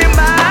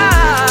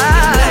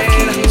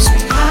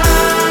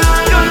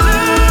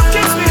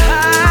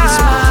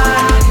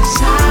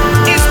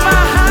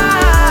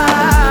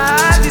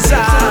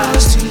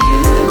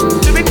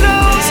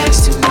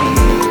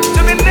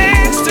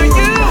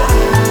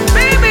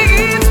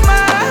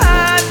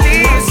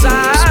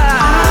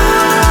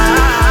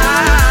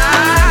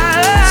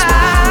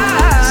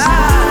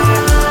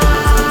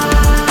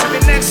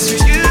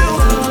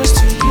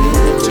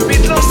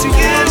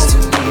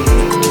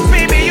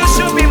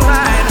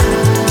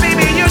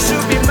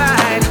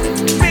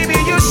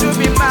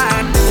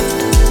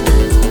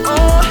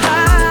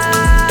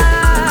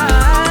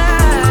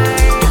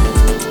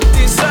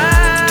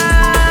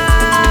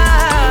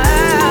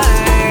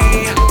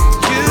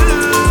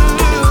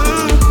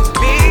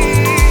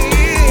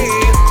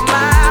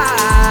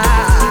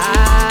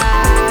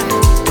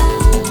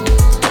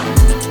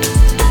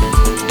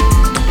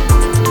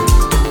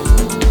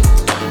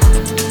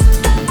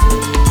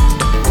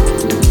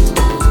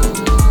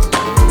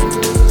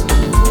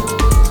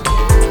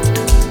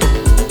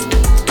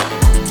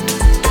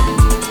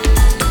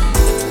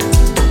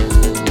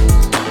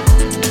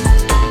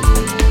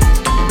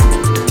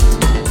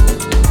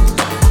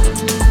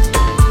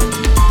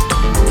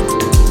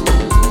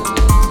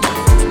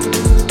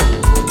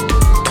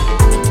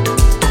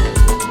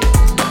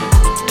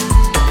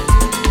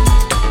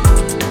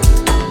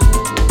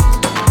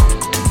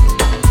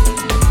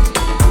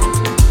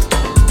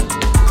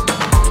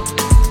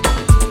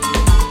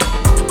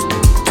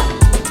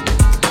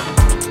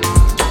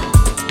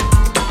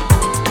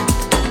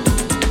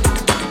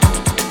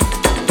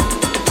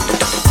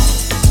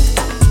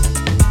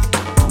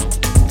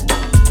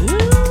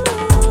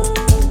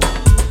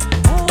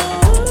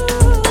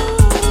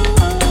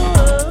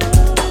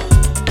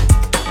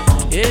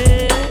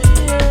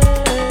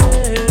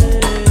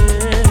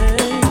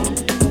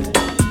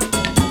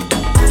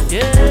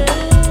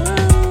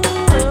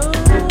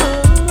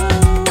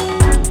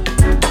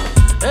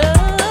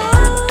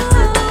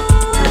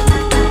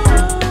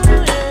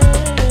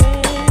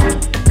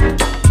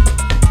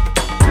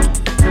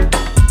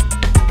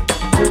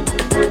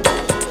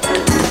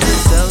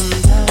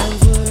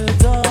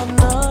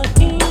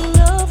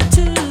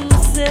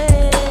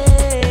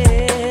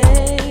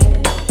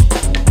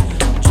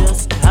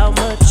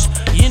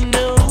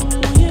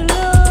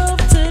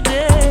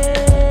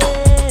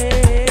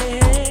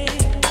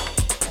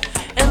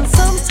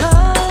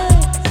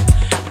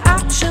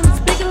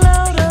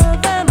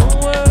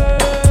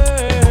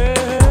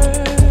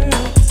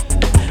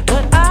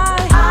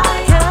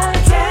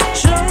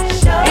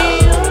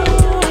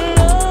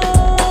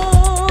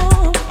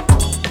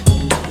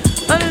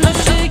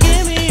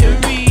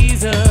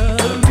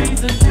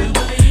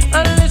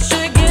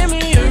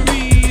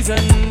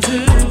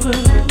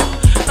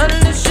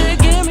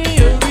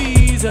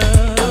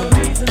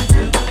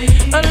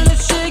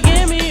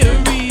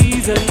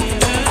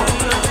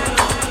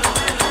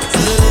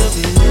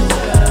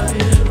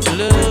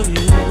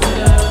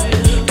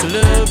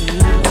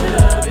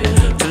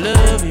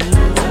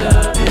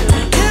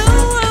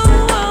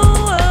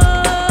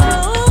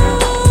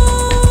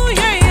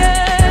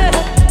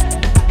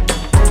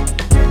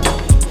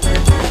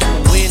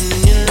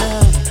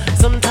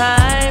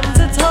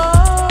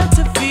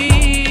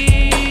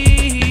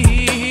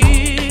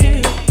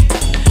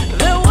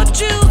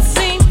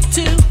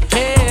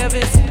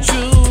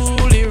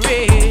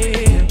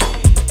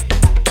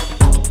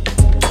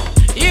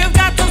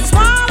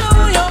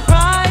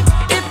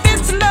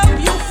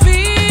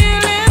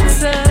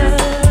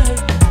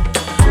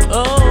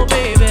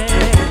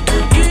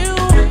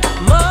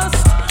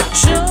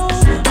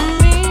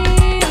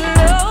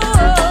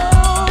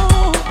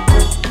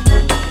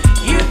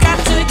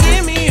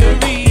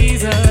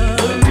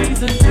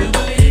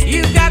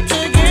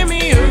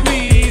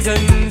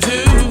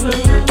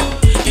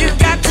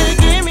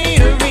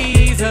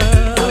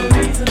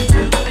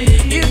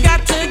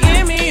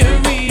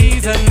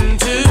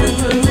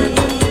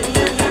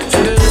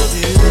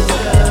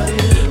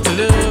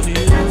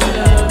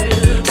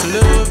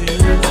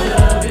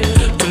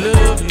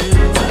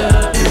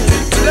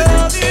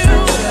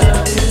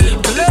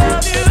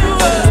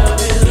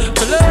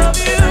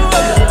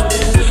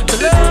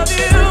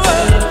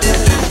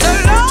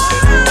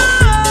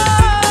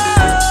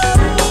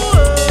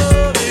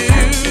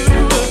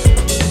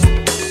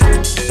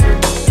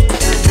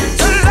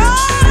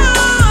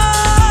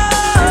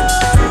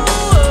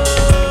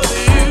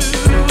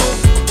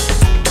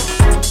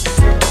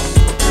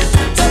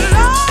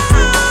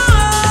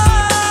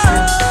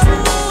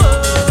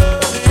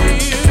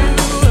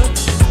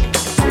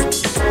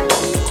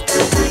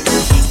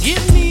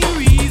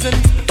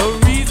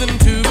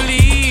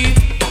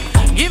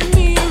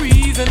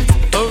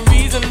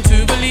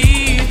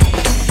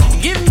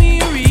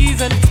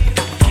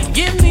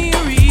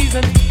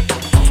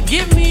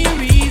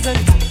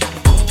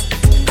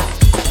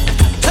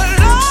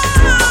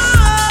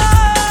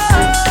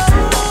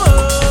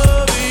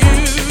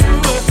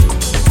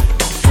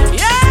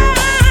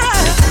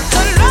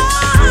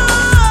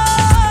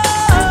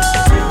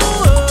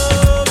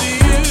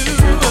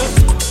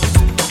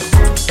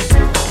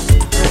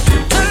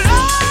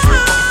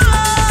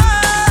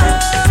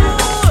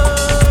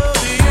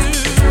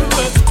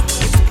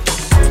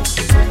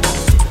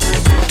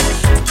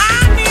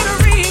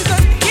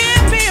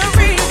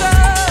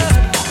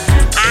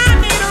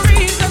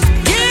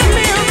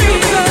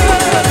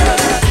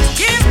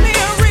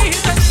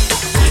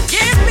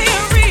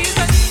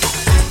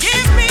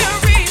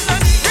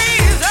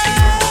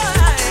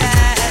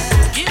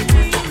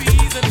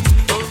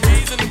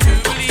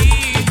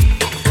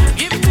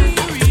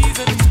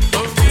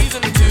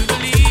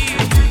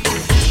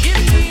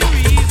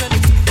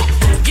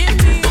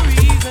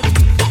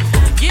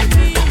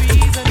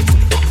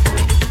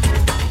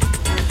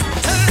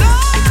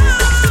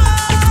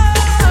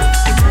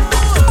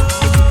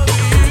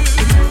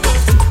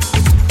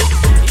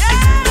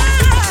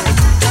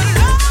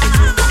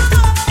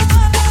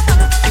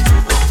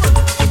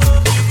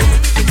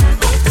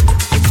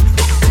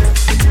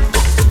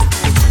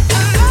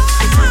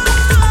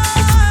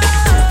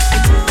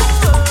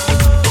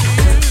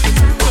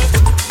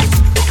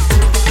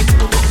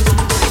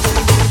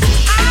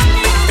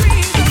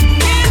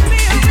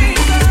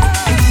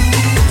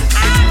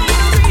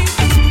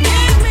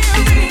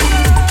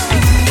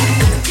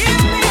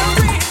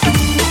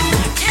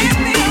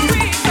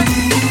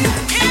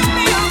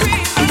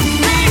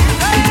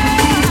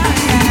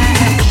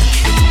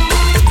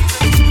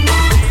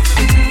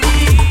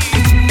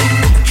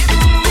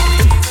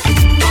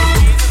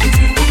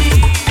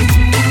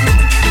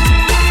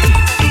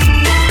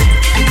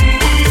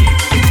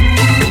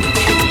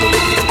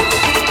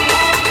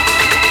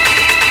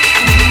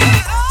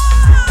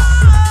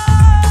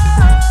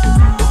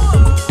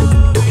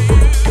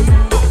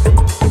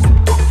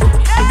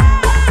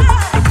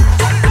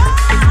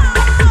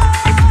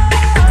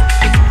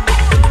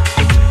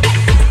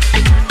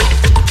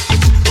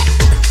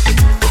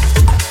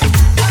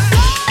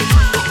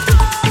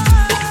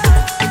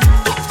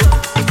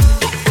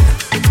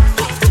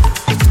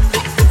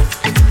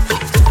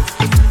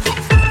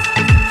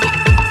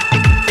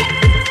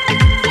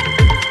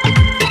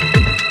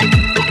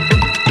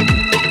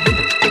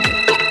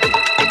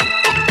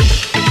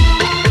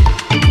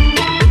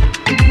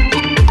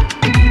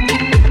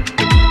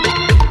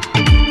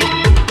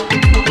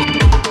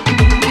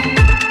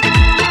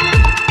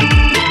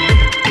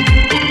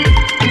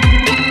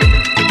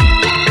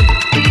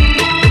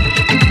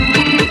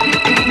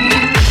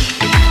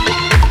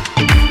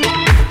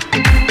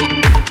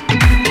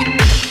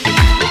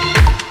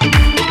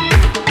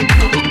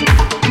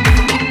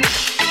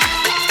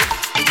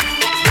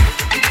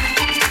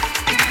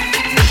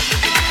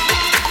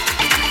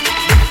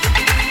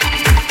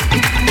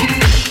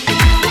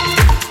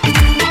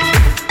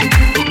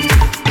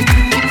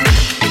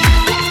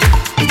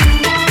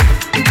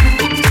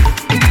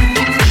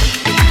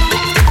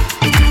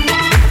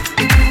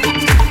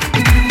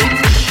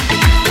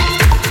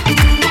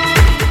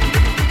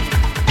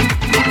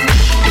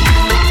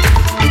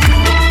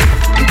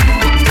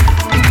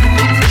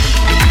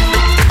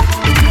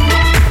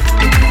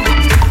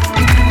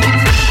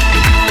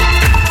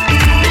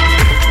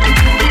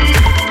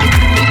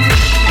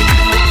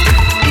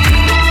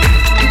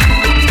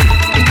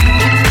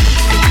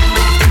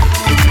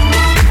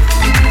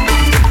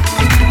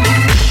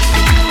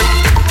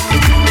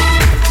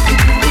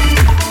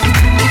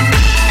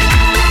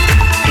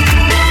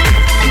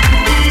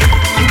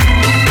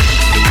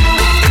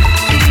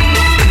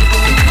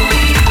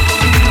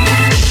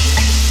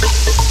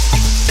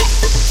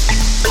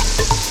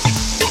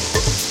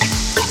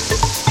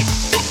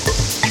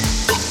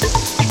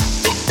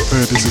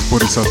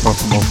 Boris Alpha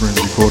from Offering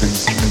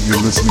Recordings, and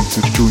you're listening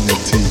to Junior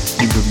T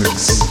in the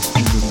mix.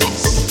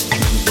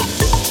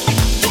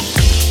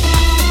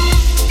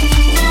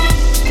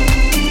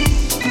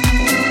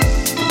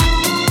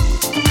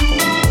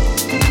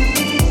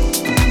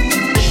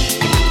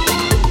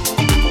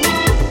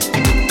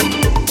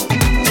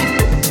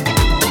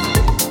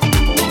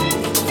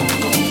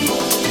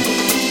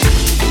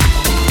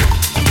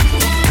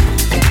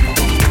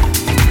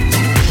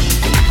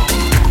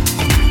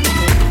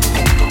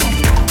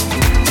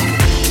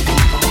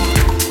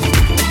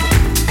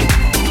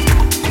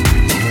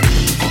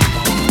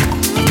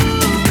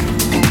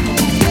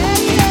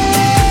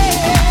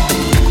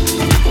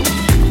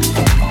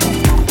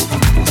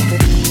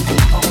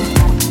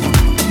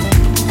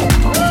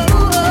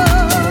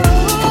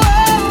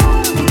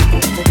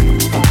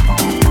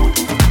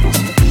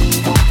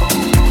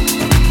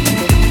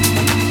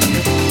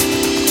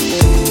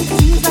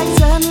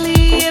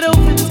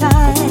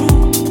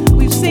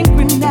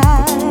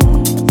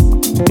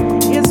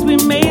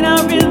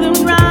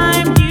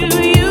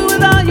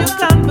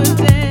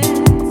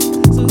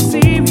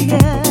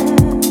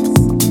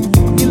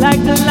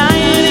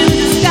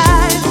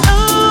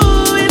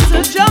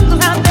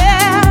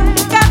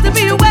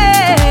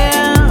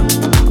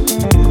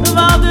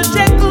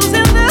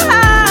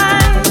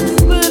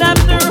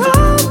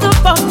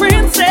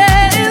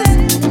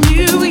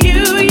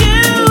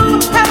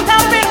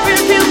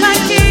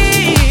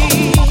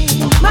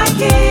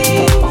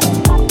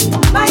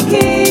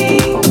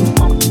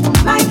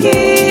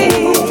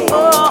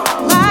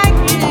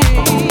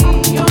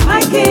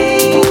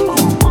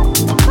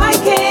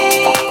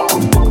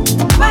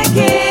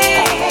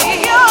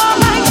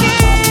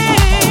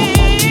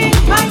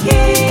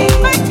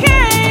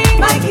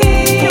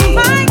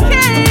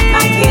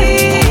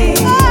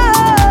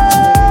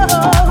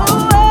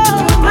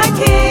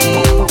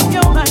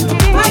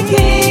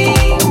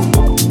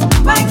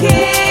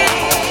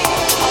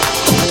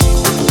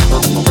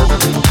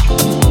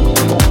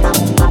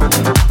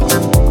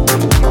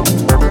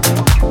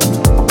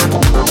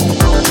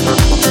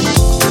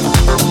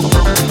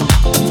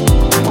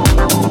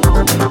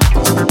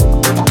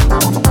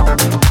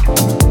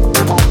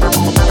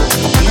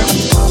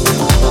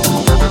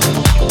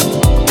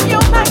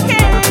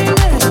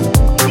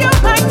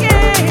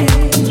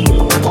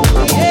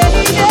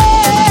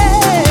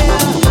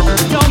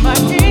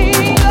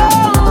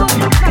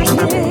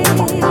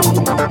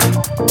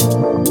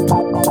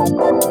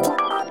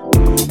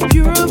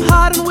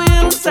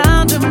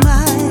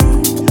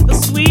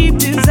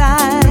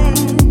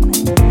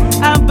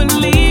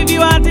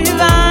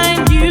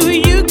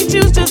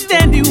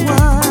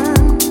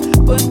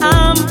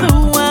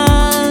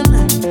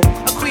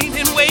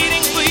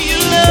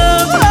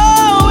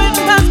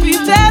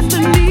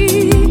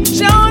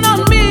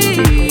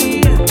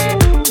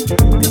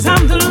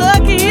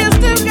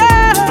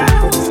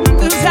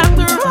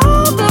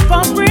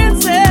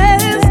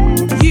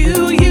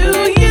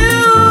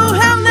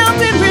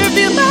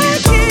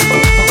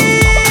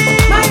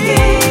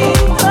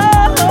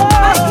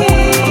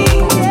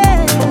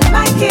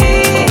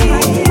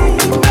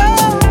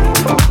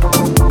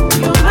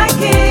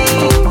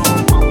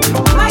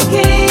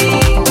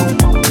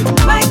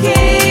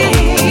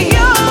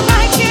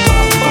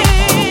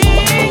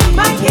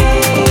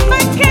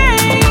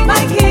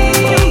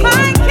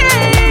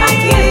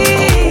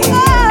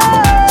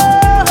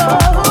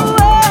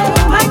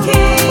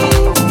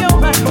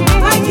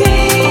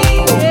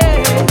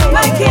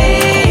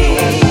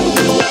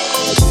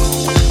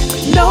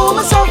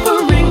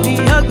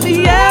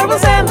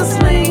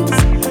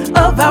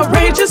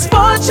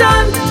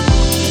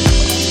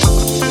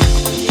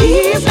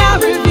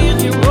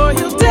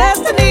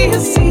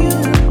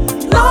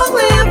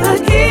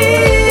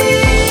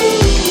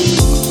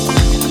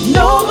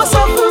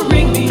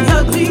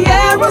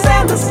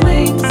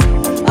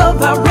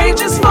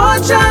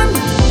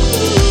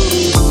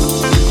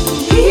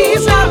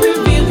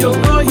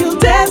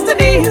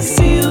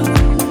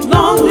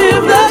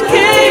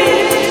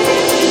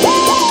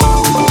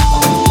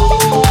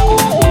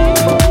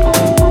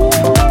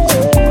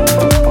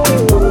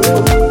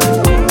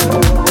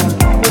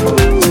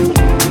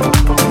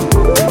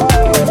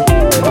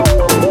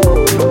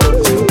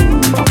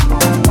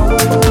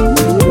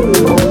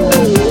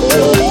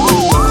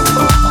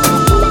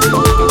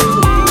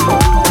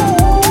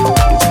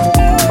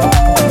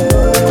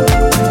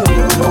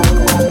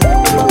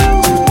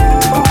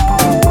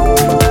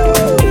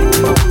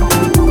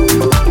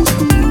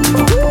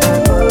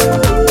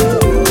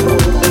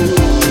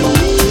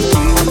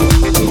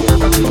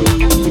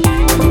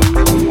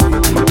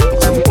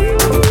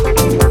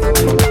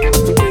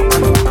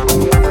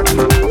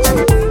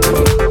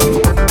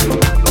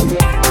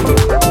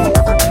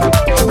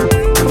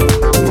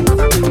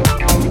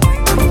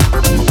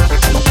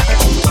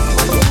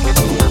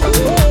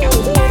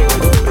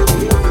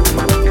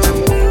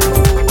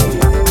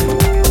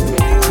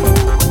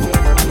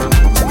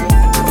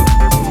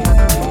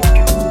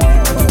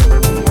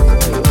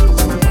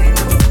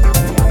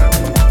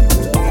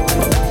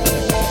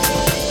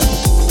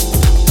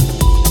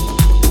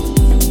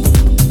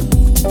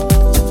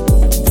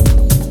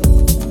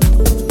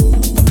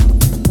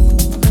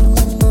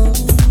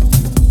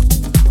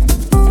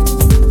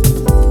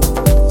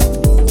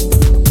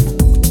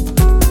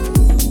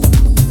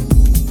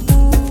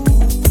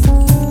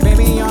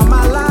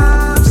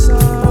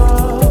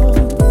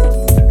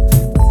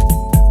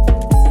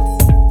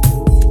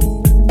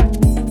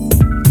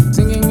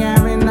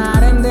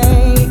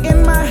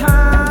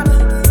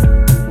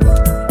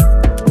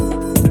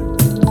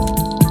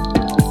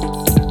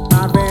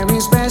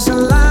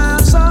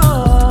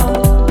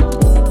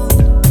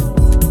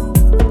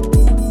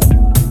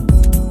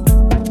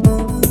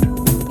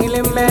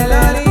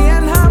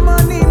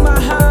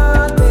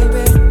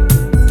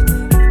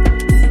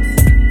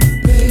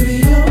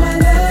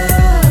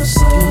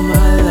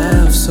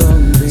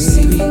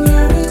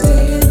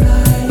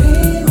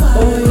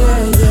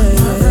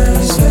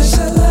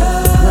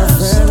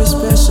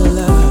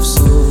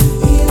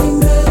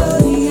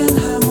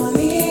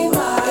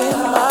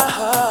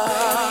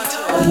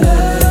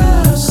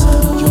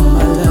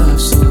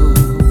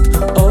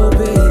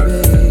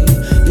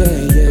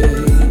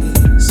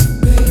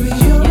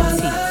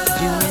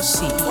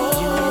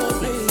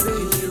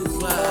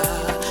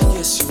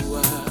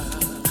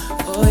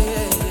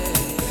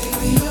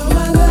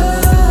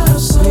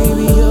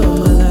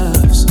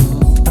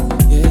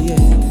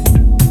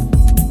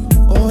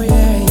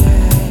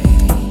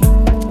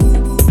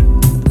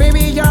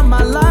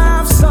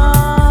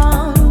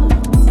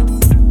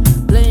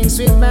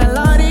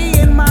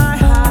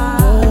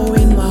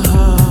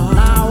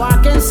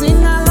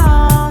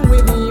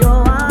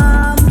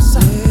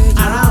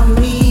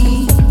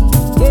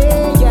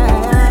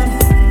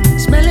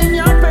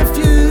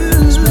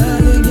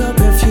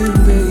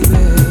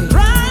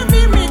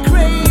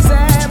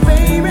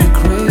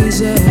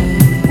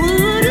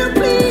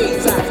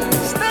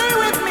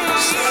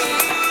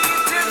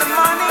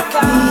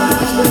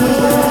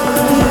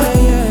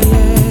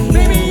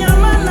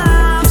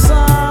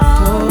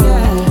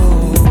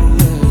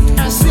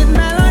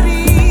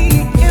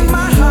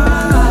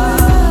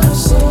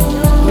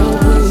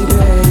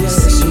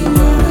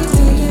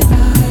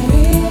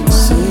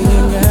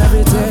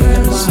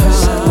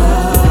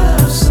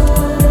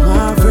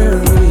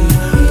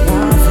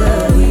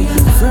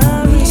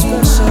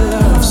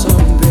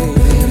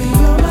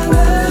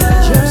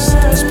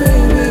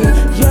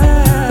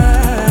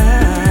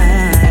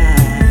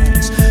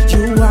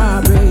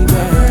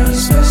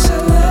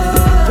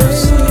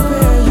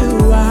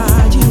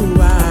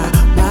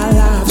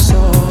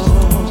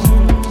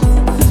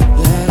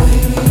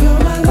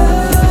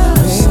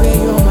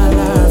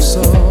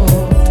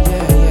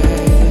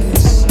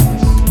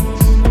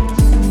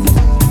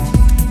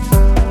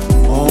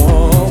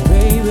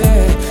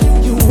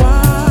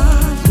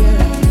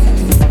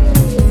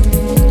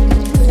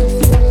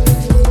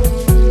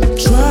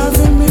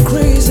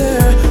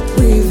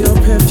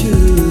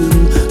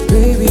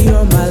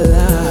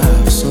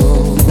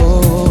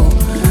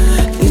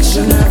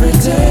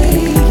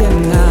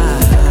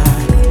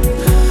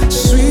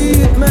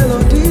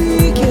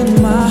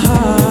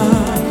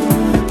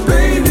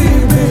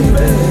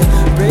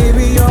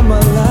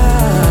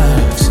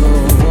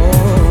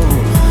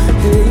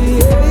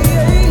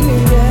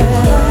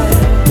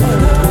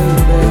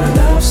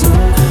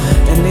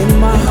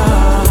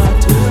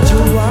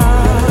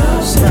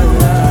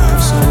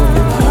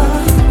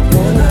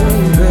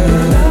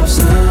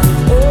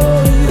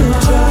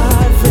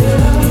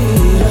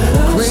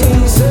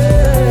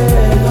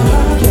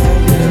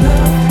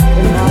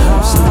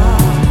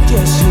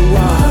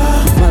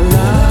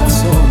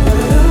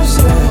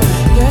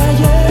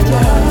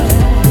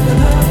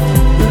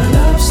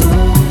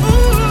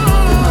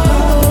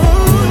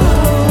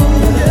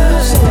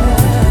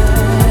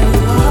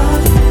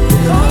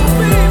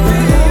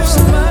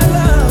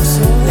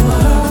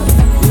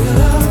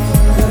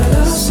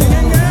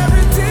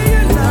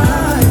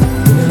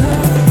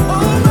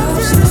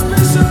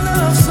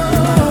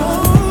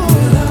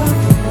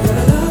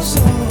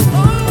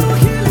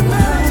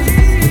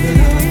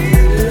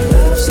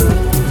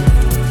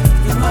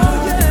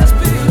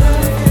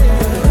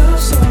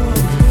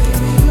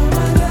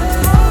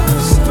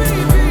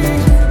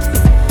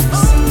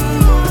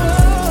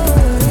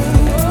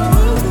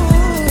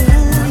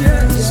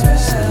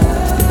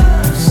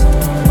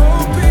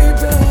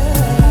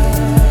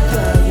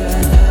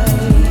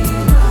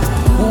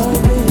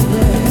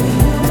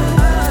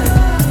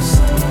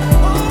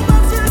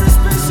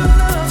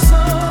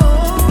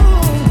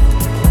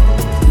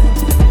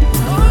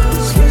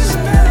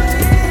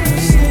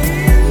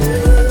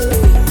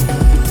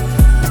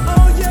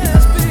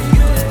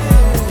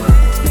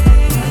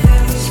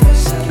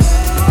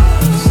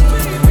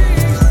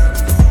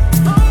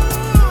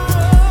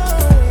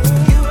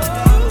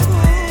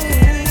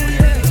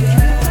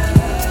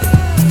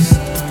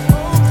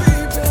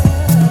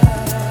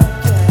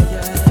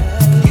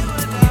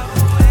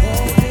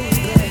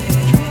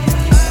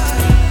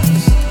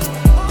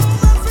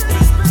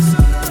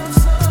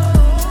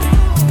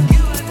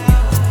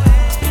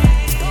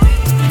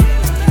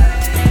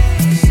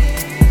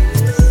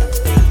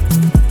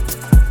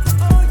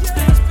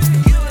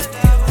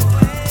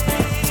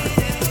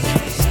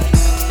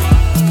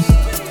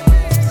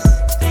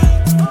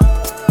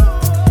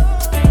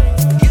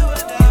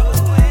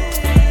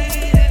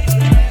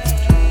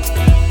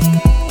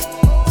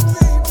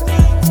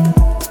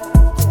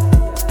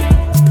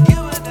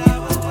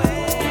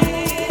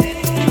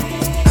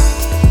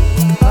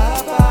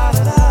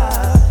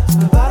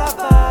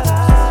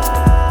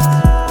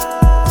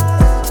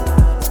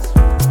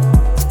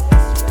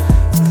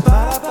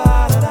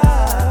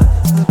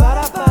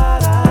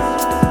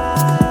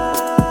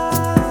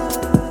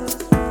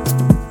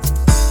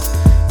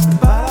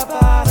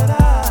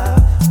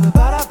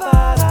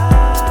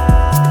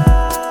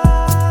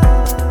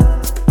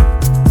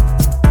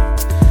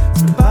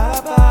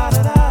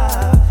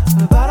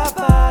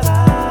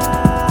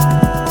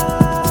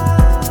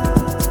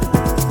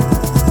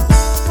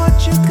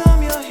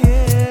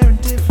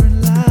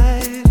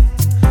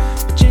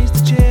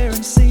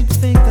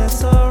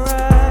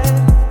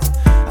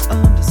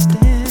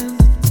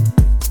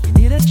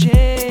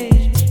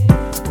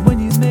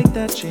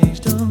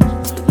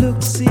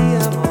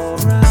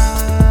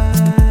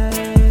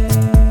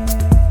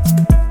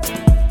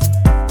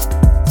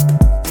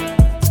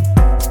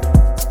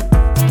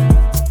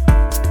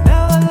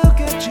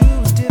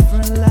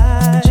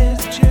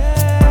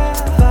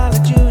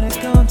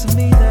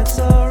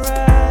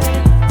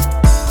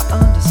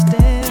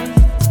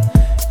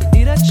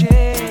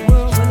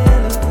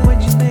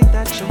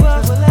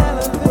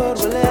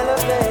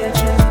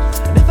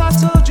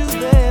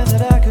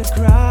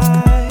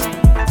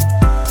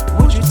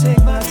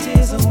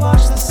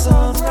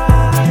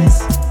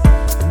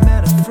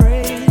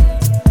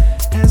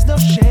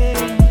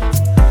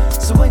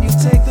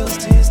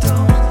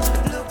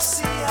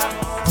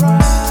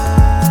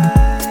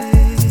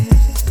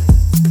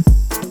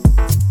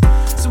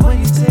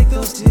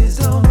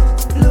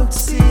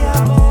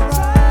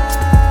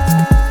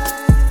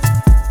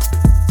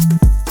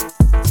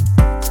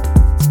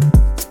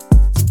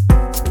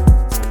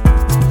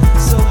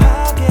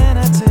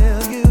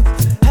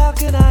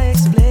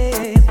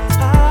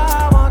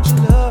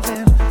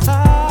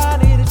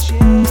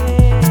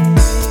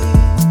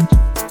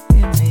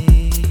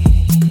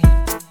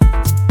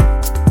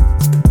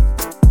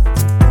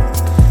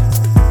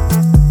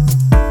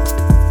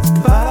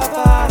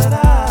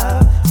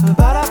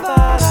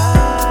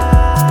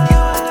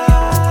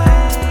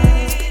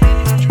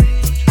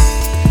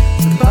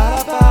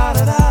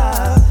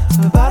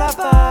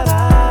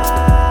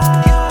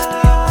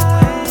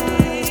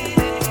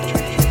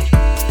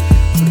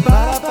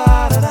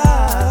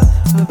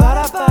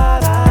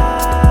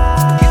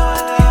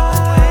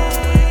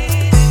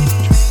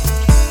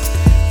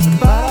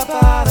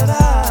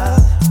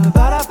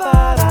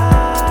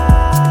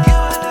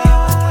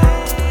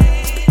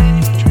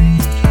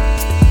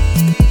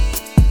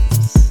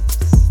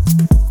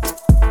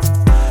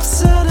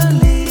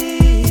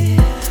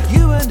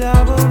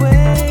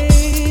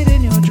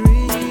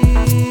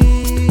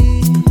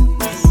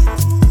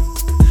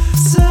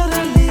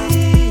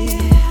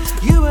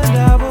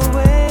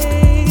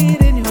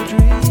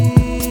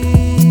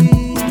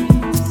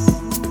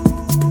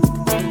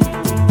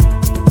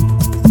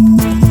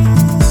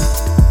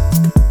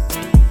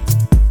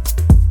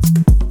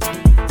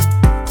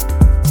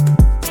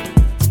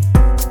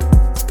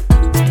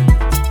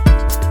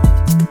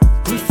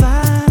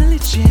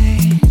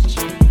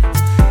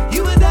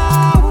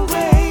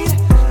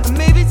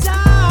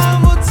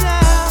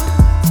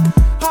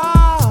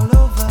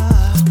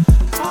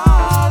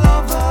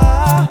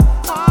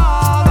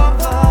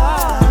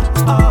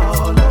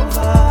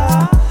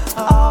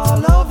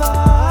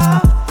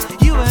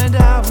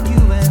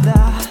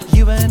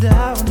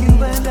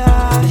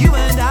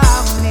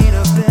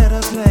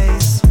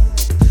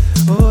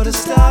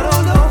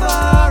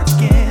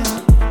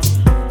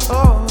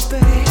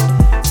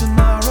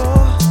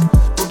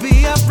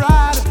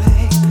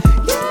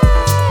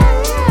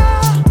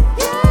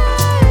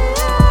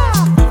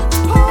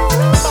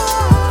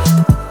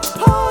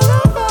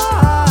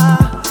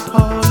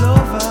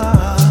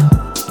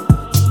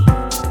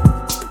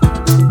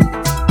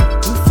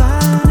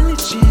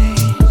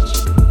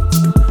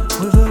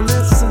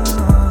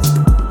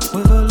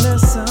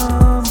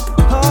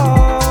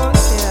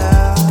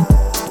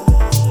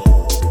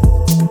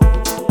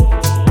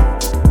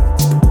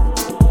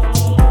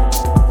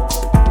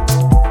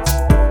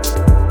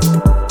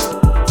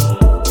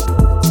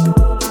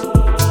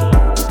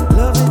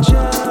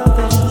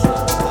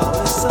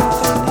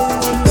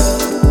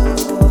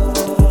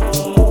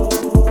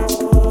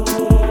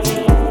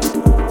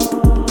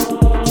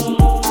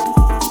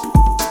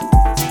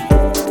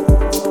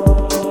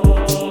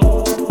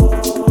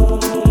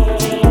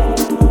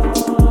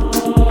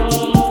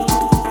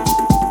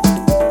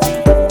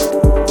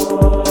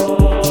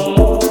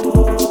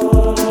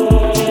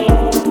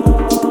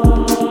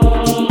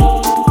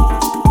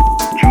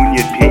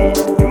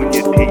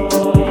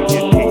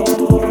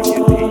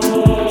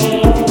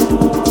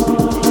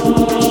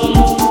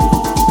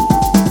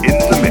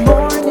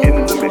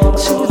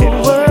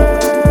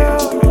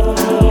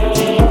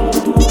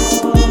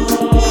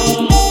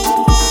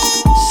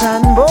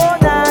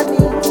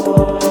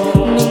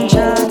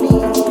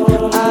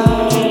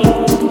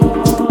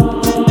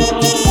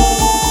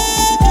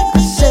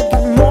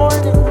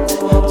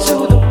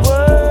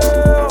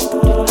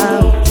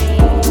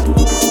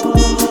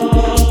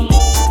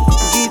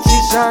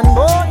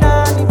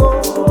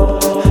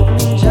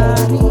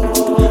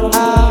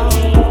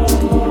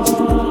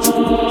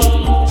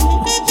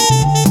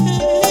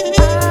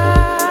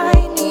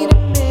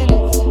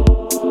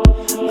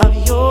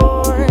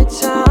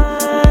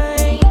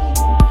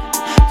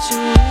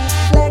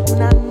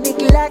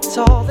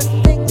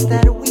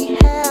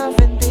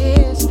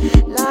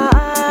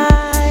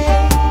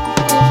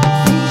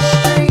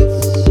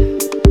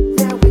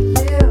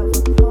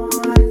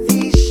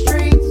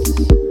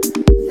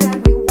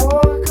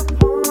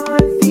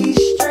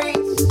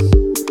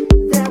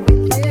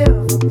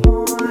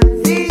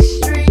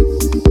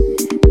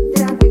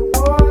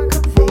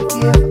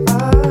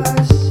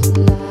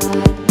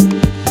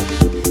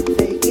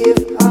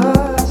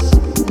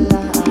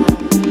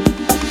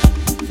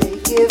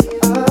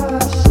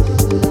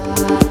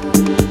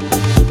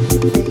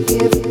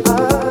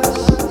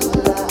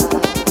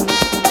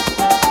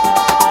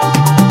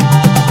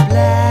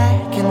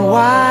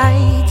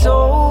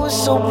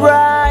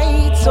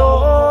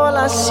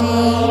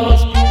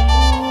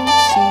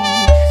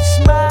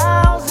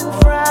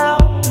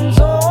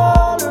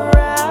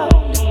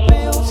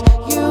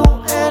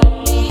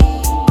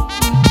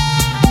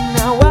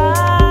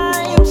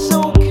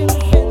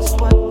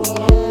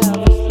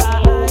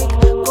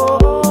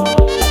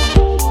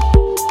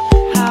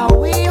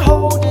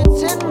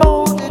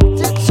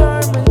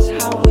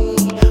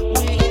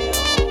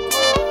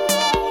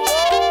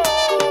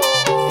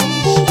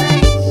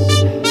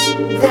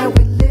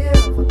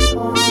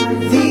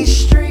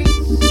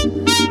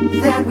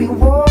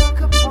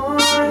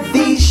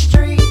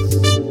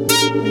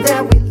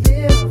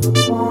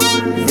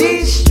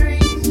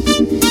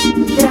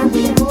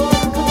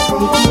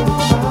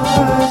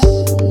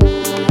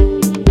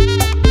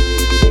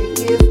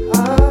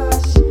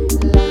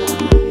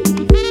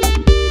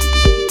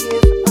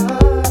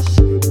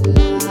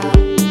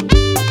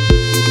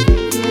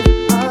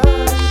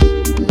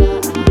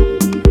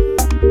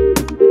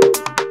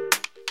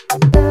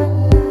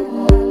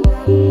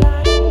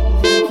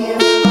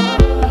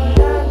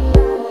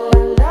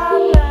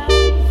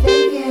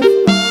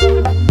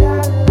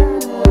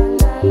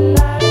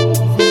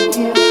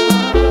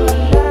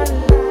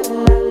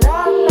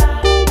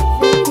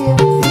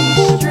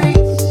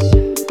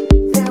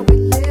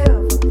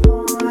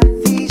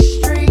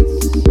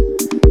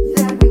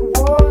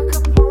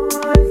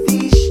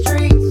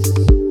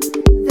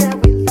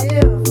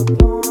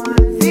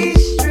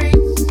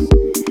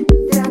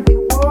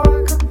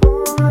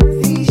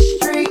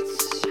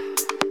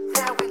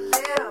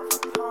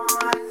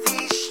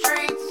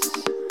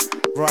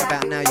 Right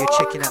about now, you're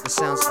checking out the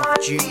sounds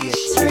of Junior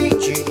T, Junior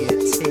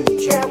T,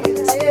 Junior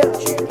T, Junior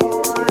T.